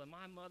this school. And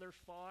my mother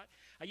fought.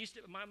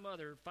 My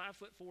mother,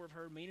 5'4" of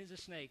her, mean as a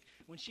snake.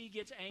 When she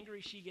gets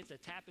angry, she gets a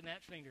tap in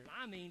that finger.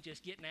 I mean,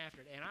 just getting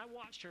after it. And I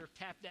watched her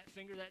tap that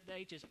finger that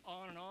day just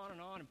on and on and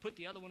on and put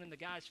the other one in the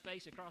guy's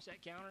face across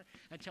that counter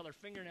until her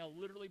fingernail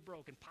literally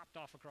broke and popped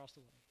off across the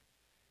way.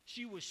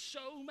 She was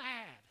so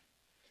mad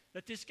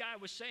that this guy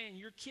was saying,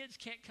 your kids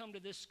can't come to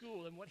this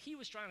school. And what he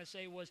was trying to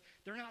say was,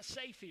 they're not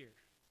safe here.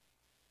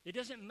 It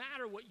doesn't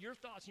matter what your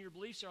thoughts and your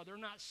beliefs are. They're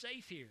not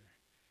safe here.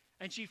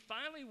 And she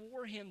finally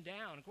wore him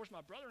down. Of course, my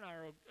brother and I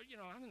are,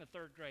 I'm in the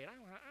third grade.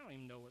 I don't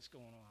even know what's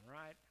going on,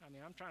 right? I mean,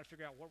 I'm trying to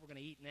figure out what we're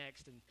going to eat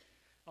next and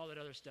all that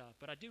other stuff.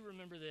 But I do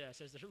remember this.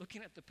 As they're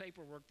looking at the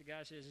paperwork, the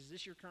guy says, is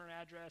this your current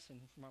address?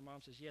 And my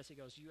mom says, yes. He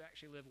goes, you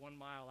actually live 1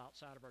 mile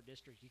outside of our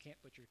district. You can't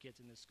put your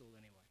kids in this school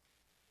anyway.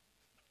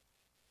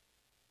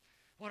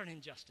 What an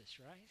injustice,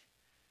 right?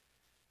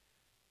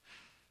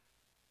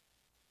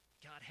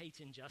 God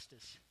hates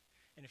injustice.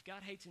 And if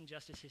God hates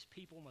injustice, his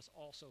people must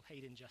also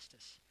hate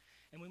injustice.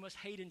 And we must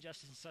hate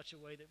injustice in such a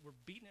way that we're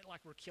beating it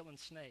like we're killing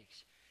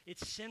snakes.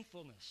 It's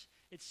sinfulness.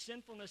 It's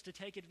sinfulness to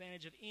take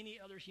advantage of any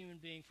other human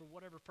being for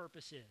whatever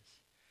purpose is.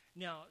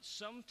 Now,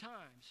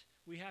 sometimes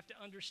we have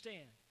to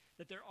understand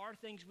that there are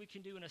things we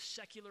can do in a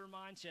secular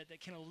mindset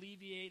that can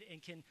alleviate and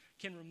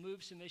can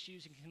remove some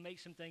issues and can make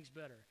some things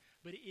better.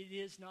 But it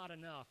is not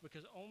enough,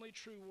 because only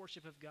true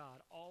worship of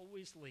God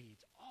always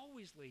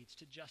leads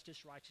to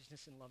justice,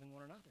 righteousness, and loving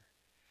one another.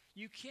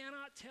 You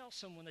cannot tell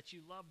someone that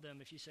you love them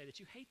if you say that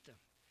you hate them.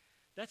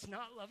 That's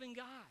not loving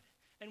God.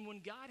 And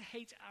when God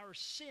hates our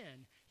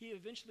sin, he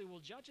eventually will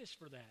judge us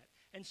for that.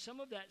 And some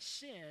of that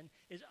sin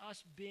is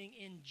us being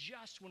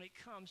unjust when it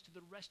comes to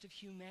the rest of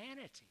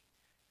humanity.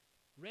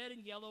 Red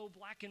and yellow,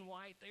 black and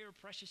white, they are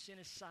precious in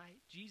his sight.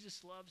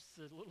 Jesus loves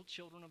the little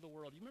children of the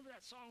world. You remember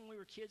that song when we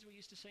were kids? We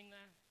used to sing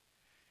that.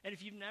 And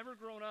if you've never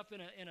grown up in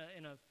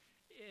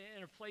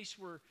a place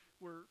where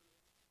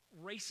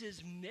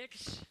races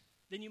mix,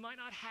 then you might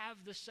not have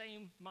the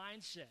same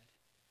mindset.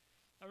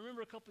 I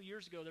remember a couple of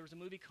years ago, there was a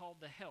movie called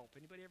The Help.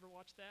 Anybody ever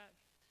watch that?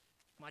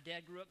 My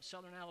dad grew up in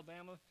southern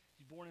Alabama.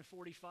 He was born in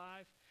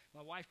 45.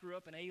 My wife grew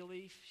up in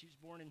Alief. She was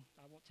born in,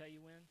 I won't tell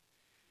you when.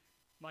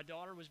 My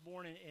daughter was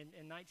born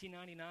in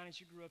 1999, and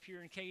she grew up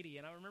here in Katy.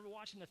 And I remember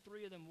watching the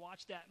three of them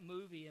watch that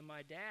movie, and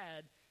my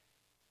dad,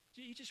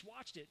 he just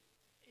watched it.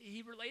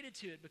 He related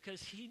to it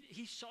because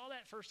he saw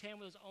that firsthand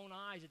with his own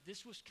eyes, that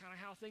this was kind of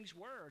how things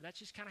were. That's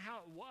just kind of how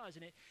it was.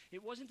 And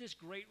it wasn't this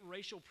great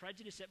racial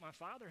prejudice that my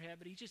father had,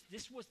 but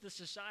this was the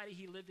society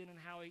he lived in and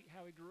how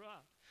he grew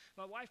up.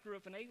 My wife grew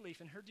up in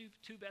Alief, and her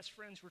two best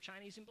friends were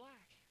Chinese and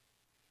black.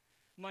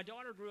 My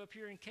daughter grew up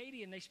here in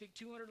Katy, and they speak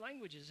 200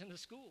 languages in the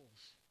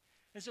schools.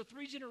 And so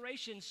 3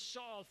 generations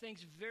saw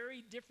things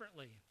very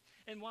differently.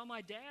 And while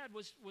my dad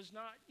was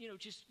not,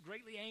 just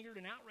greatly angered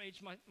and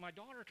outraged, my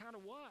daughter kind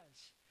of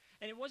was.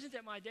 And it wasn't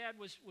that my dad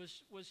was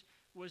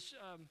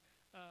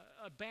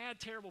a bad,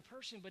 terrible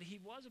person, but he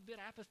was a bit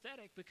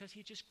apathetic because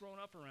he'd just grown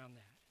up around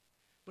that.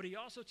 But he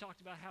also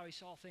talked about how he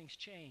saw things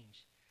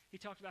change. He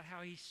talked about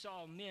how he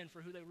saw men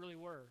for who they really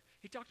were.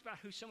 He talked about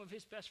who some of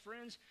his best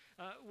friends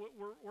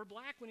were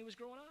black when he was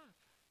growing up.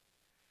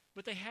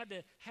 But they had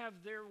to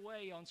have their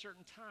way on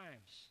certain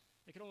times.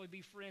 They could only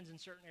be friends in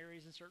certain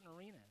areas and certain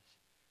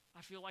arenas.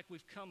 I feel like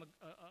we've come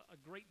a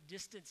great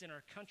distance in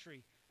our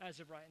country as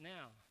of right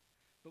now.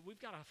 But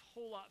we've got a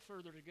whole lot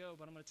further to go.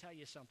 But I'm going to tell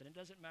you something. It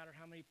doesn't matter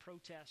how many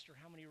protests or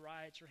how many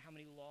riots or how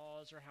many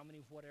laws or how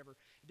many whatever.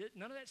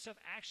 None of that stuff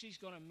actually is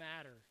going to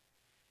matter.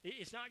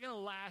 It's not going to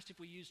last if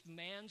we use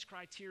man's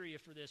criteria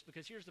for this,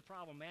 because here's the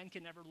problem. Man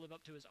can never live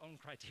up to his own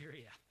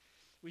criteria.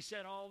 We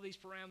set all these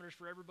parameters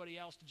for everybody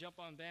else to jump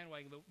on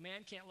bandwagon, but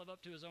man can't live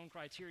up to his own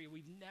criteria.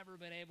 We've never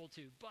been able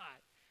to.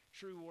 But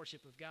true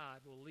worship of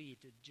God will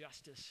lead to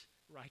justice,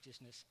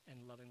 righteousness,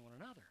 and loving one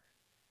another.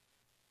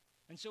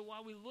 And so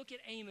while we look at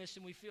Amos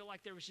and we feel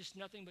like there was just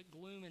nothing but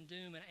gloom and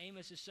doom, and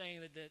Amos is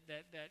saying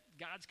that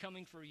God's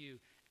coming for you,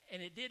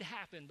 and it did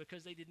happen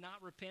because they did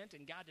not repent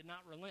and God did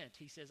not relent.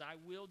 He says, I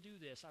will do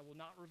this. I will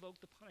not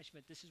revoke the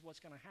punishment. This is what's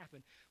going to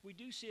happen. We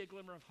do see a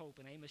glimmer of hope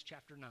in Amos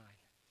chapter 9.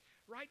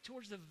 Right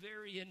towards the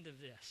very end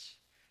of this,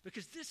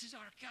 because this is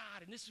our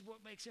God, and this is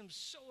what makes him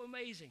so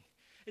amazing,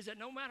 is that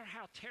no matter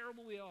how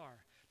terrible we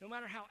are, no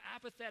matter how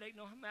apathetic,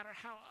 no matter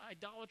how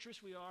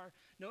idolatrous we are,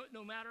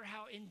 no matter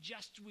how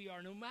unjust we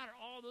are, no matter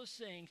all those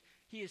things,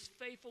 he is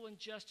faithful and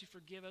just to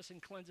forgive us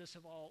and cleanse us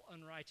of all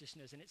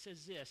unrighteousness. And it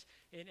says this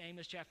in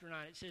Amos chapter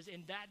 9. It says,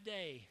 in that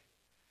day,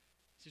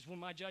 it says, when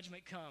my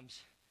judgment comes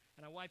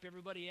and I wipe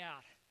everybody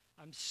out,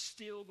 I'm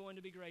still going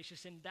to be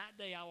gracious. In that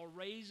day, I will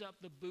raise up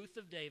the booth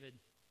of David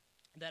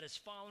that has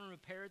fallen, and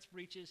repair its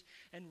breaches,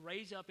 and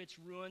raise up its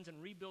ruins, and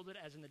rebuild it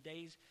as in the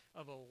days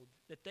of old,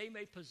 that they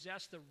may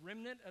possess the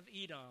remnant of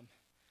Edom,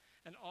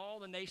 and all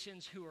the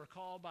nations who are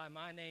called by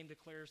my name,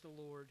 declares the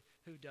Lord,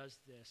 who does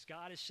this.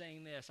 God is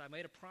saying this: I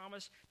made a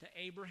promise to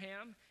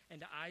Abraham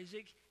and to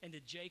Isaac and to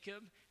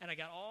Jacob, and I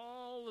got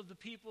all of the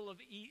people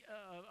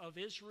of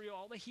Israel,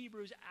 all the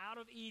Hebrews out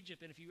of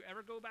Egypt. And if you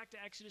ever go back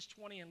to Exodus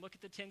 20 and look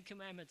at the Ten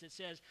Commandments, it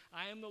says,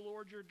 I am the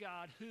Lord your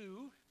God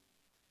who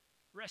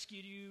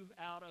rescued you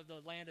out of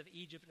the land of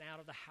Egypt and out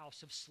of the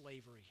house of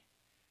slavery.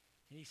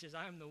 And he says,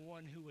 I am the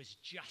one who was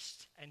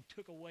just and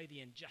took away the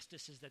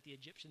injustices that the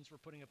Egyptians were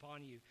putting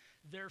upon you.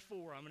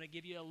 Therefore, I'm going to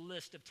give you a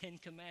list of 10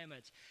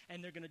 commandments,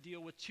 and they're going to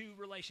deal with two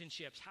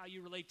relationships: how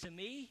you relate to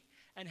me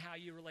and how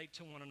you relate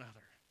to one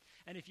another.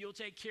 And if you'll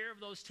take care of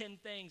those 10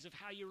 things of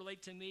how you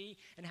relate to me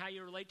and how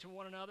you relate to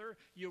one another,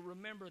 you'll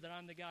remember that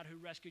I'm the God who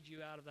rescued you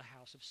out of the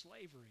house of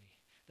slavery,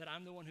 that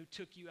I'm the one who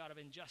took you out of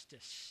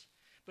injustice.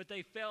 But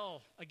they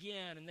fell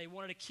again, and they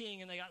wanted a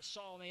king, and they got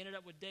Saul, and they ended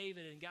up with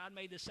David. And God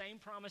made the same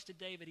promise to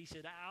David. He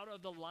said, out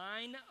of the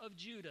line of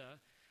Judah,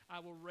 I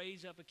will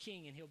raise up a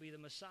king, and he'll be the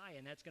Messiah,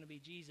 and that's going to be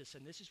Jesus.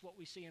 And this is what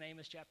we see in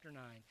Amos chapter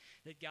 9,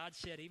 that God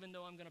said, even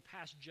though I'm going to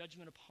pass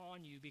judgment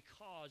upon you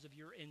because of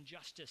your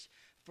injustice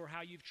for how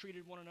you've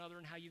treated one another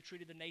and how you've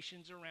treated the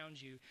nations around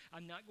you,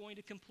 I'm not going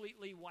to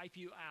completely wipe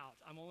you out.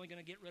 I'm only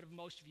going to get rid of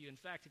most of you. In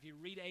fact, if you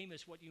read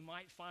Amos, what you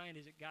might find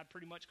is that God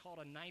pretty much called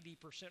a 90%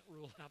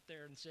 rule out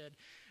there and said,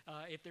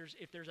 if there's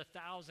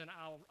 1,000,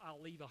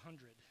 I'll leave 100.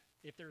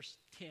 If there's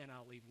 10,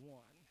 I'll leave 1.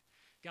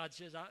 God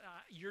says,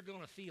 you're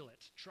going to feel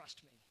it.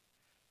 Trust me.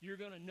 You're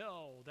going to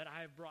know that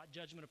I have brought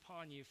judgment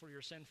upon you for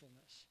your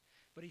sinfulness.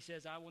 But he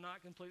says, I will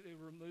not completely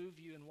remove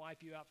you and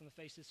wipe you out from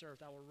the face of this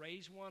earth. I will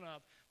raise one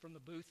up from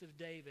the booth of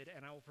David,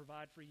 and I will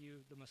provide for you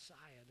the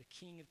Messiah, the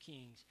King of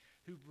Kings,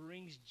 who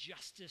brings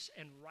justice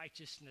and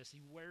righteousness.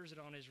 He wears it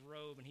on his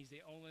robe, and he's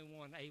the only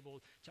one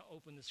able to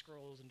open the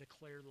scrolls and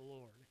declare the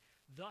Lord.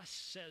 Thus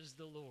says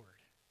the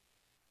Lord.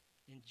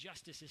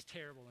 Injustice is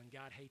terrible, and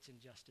God hates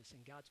injustice,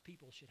 and God's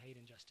people should hate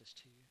injustice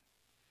too.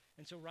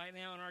 And so right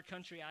now in our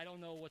country, I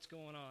don't know what's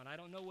going on. I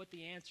don't know what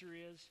the answer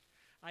is.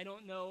 I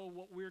don't know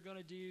what we're going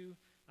to do.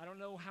 I don't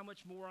know how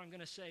much more I'm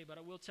going to say, but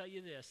I will tell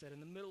you this, that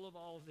in the middle of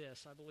all of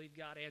this, I believe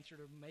God answered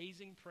an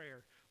amazing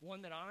prayer,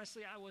 one that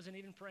honestly I wasn't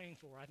even praying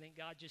for. I think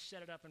God just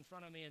set it up in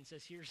front of me and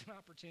says, here's an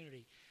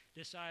opportunity.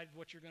 Decide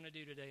what you're going to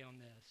do today on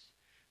this.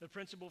 The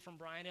principal from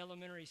Bryan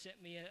Elementary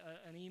sent me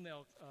an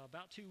email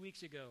about 2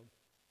 weeks ago.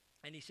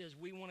 And he says,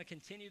 we want to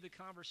continue the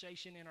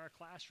conversation in our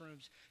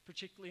classrooms,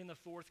 particularly in the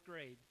 4th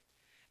grade.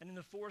 And in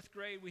the 4th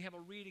grade, we have a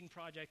reading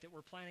project that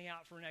we're planning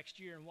out for next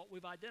year. And what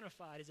we've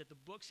identified is that the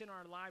books in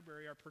our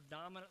library are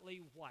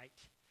predominantly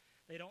white.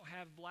 They don't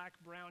have black,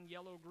 brown,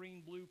 yellow,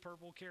 green, blue,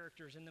 purple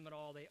characters in them at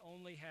all. They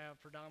only have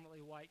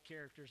predominantly white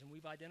characters. And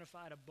we've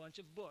identified a bunch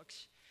of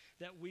books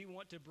that we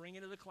want to bring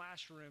into the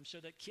classroom so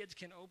that kids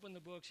can open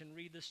the books and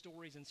read the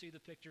stories and see the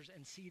pictures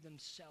and see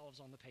themselves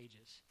on the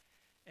pages.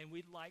 And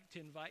we'd like to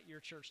invite your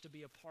church to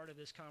be a part of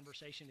this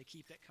conversation, to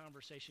keep that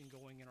conversation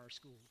going in our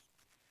school.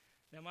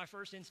 Now, my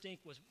first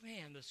instinct was,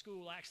 man, the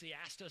school actually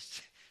asked us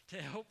to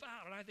help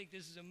out, and I think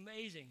this is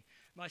amazing.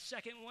 My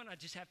second one, I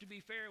just have to be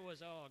fair,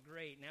 was, oh,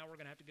 great, now we're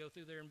going to have to go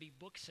through there and be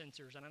book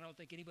censors, and I don't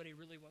think anybody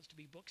really wants to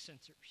be book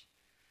censors.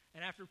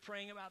 And after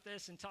praying about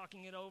this and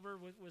talking it over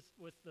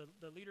with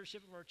the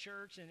leadership of our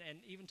church and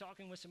even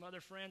talking with some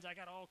other friends, I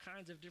got all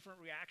kinds of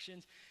different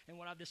reactions. And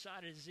what I've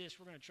decided is this: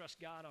 we're going to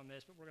trust God on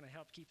this, but we're going to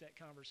help keep that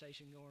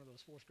conversation going to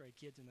those 4th grade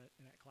kids in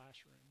that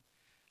classroom.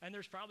 And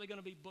there's probably going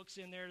to be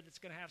books in there that's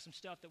going to have some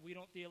stuff that we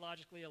don't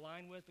theologically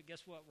align with, but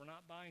guess what? We're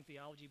not buying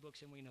theology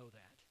books, and we know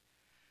that.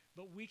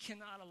 But we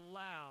cannot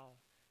allow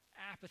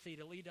apathy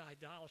to lead to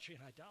idolatry,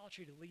 and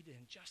idolatry to lead to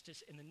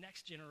injustice in the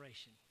next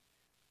generation.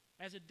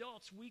 As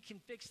adults, we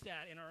can fix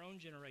that in our own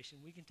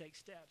generation. We can take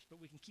steps, but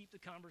we can keep the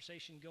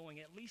conversation going,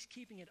 at least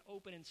keeping it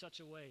open in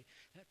such a way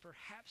that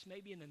perhaps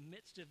maybe in the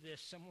midst of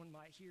this, someone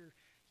might hear,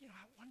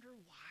 I wonder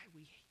why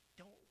we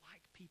don't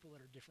like people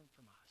that are different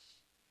from us.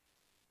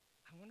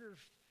 I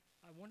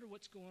wonder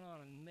what's going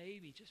on, and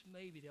maybe, just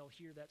maybe, they'll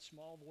hear that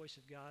small voice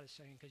of God is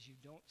saying, because you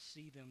don't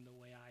see them the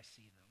way I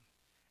see them.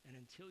 And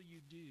until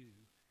you do,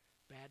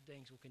 bad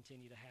things will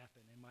continue to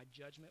happen, and my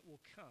judgment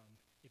will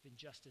come if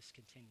injustice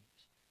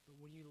continues.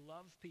 But when you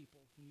love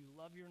people, when you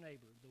love your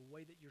neighbor the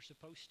way that you're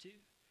supposed to,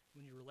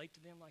 when you relate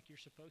to them like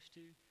you're supposed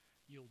to,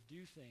 you'll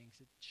do things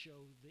that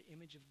show the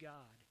image of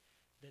God,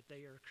 that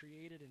they are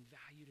created and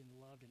valued and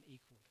loved and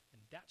equaled.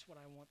 And that's what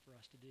I want for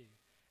us to do.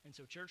 And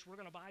so, church, we're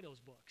going to buy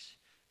those books.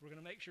 We're going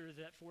to make sure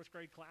that 4th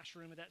grade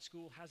classroom at that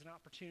school has an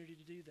opportunity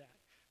to do that.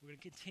 We're going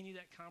to continue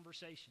that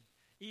conversation.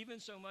 Even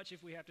so much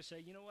if we have to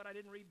say, you know what, I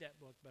didn't read that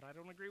book, but I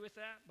don't agree with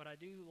that, but I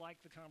do like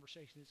the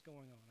conversation that's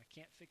going on. I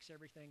can't fix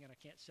everything, and I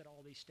can't set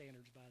all these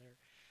standards by there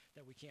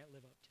that we can't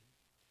live up to.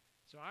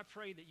 So I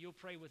pray that you'll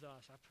pray with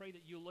us. I pray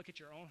that you'll look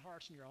at your own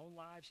hearts and your own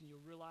lives, and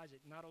you'll realize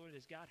that not only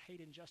does God hate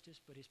injustice,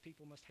 but his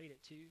people must hate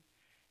it too.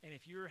 And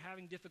if you're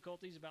having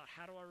difficulties about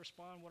how do I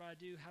respond, what I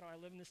do, how do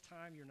I live in this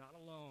time, you're not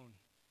alone.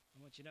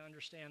 I want you to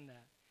understand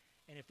that.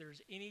 And if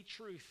there's any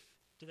truth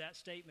to that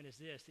statement, is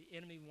this: the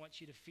enemy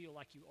wants you to feel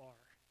like you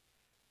are,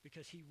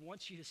 because he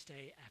wants you to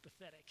stay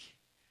apathetic.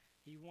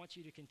 He wants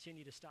you to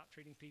continue to stop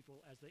treating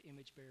people as the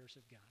image bearers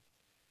of God.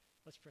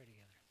 Let's pray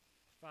together.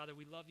 Father,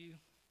 we love you.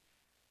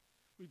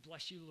 We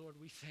bless you, Lord.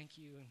 We thank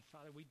you. And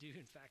Father, we do,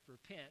 in fact,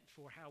 repent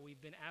for how we've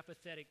been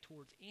apathetic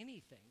towards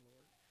anything,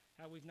 Lord.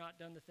 How we've not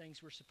done the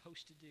things we're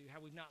supposed to do. How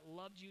we've not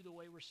loved you the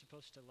way we're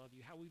supposed to love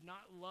you. How we've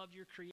not loved your creation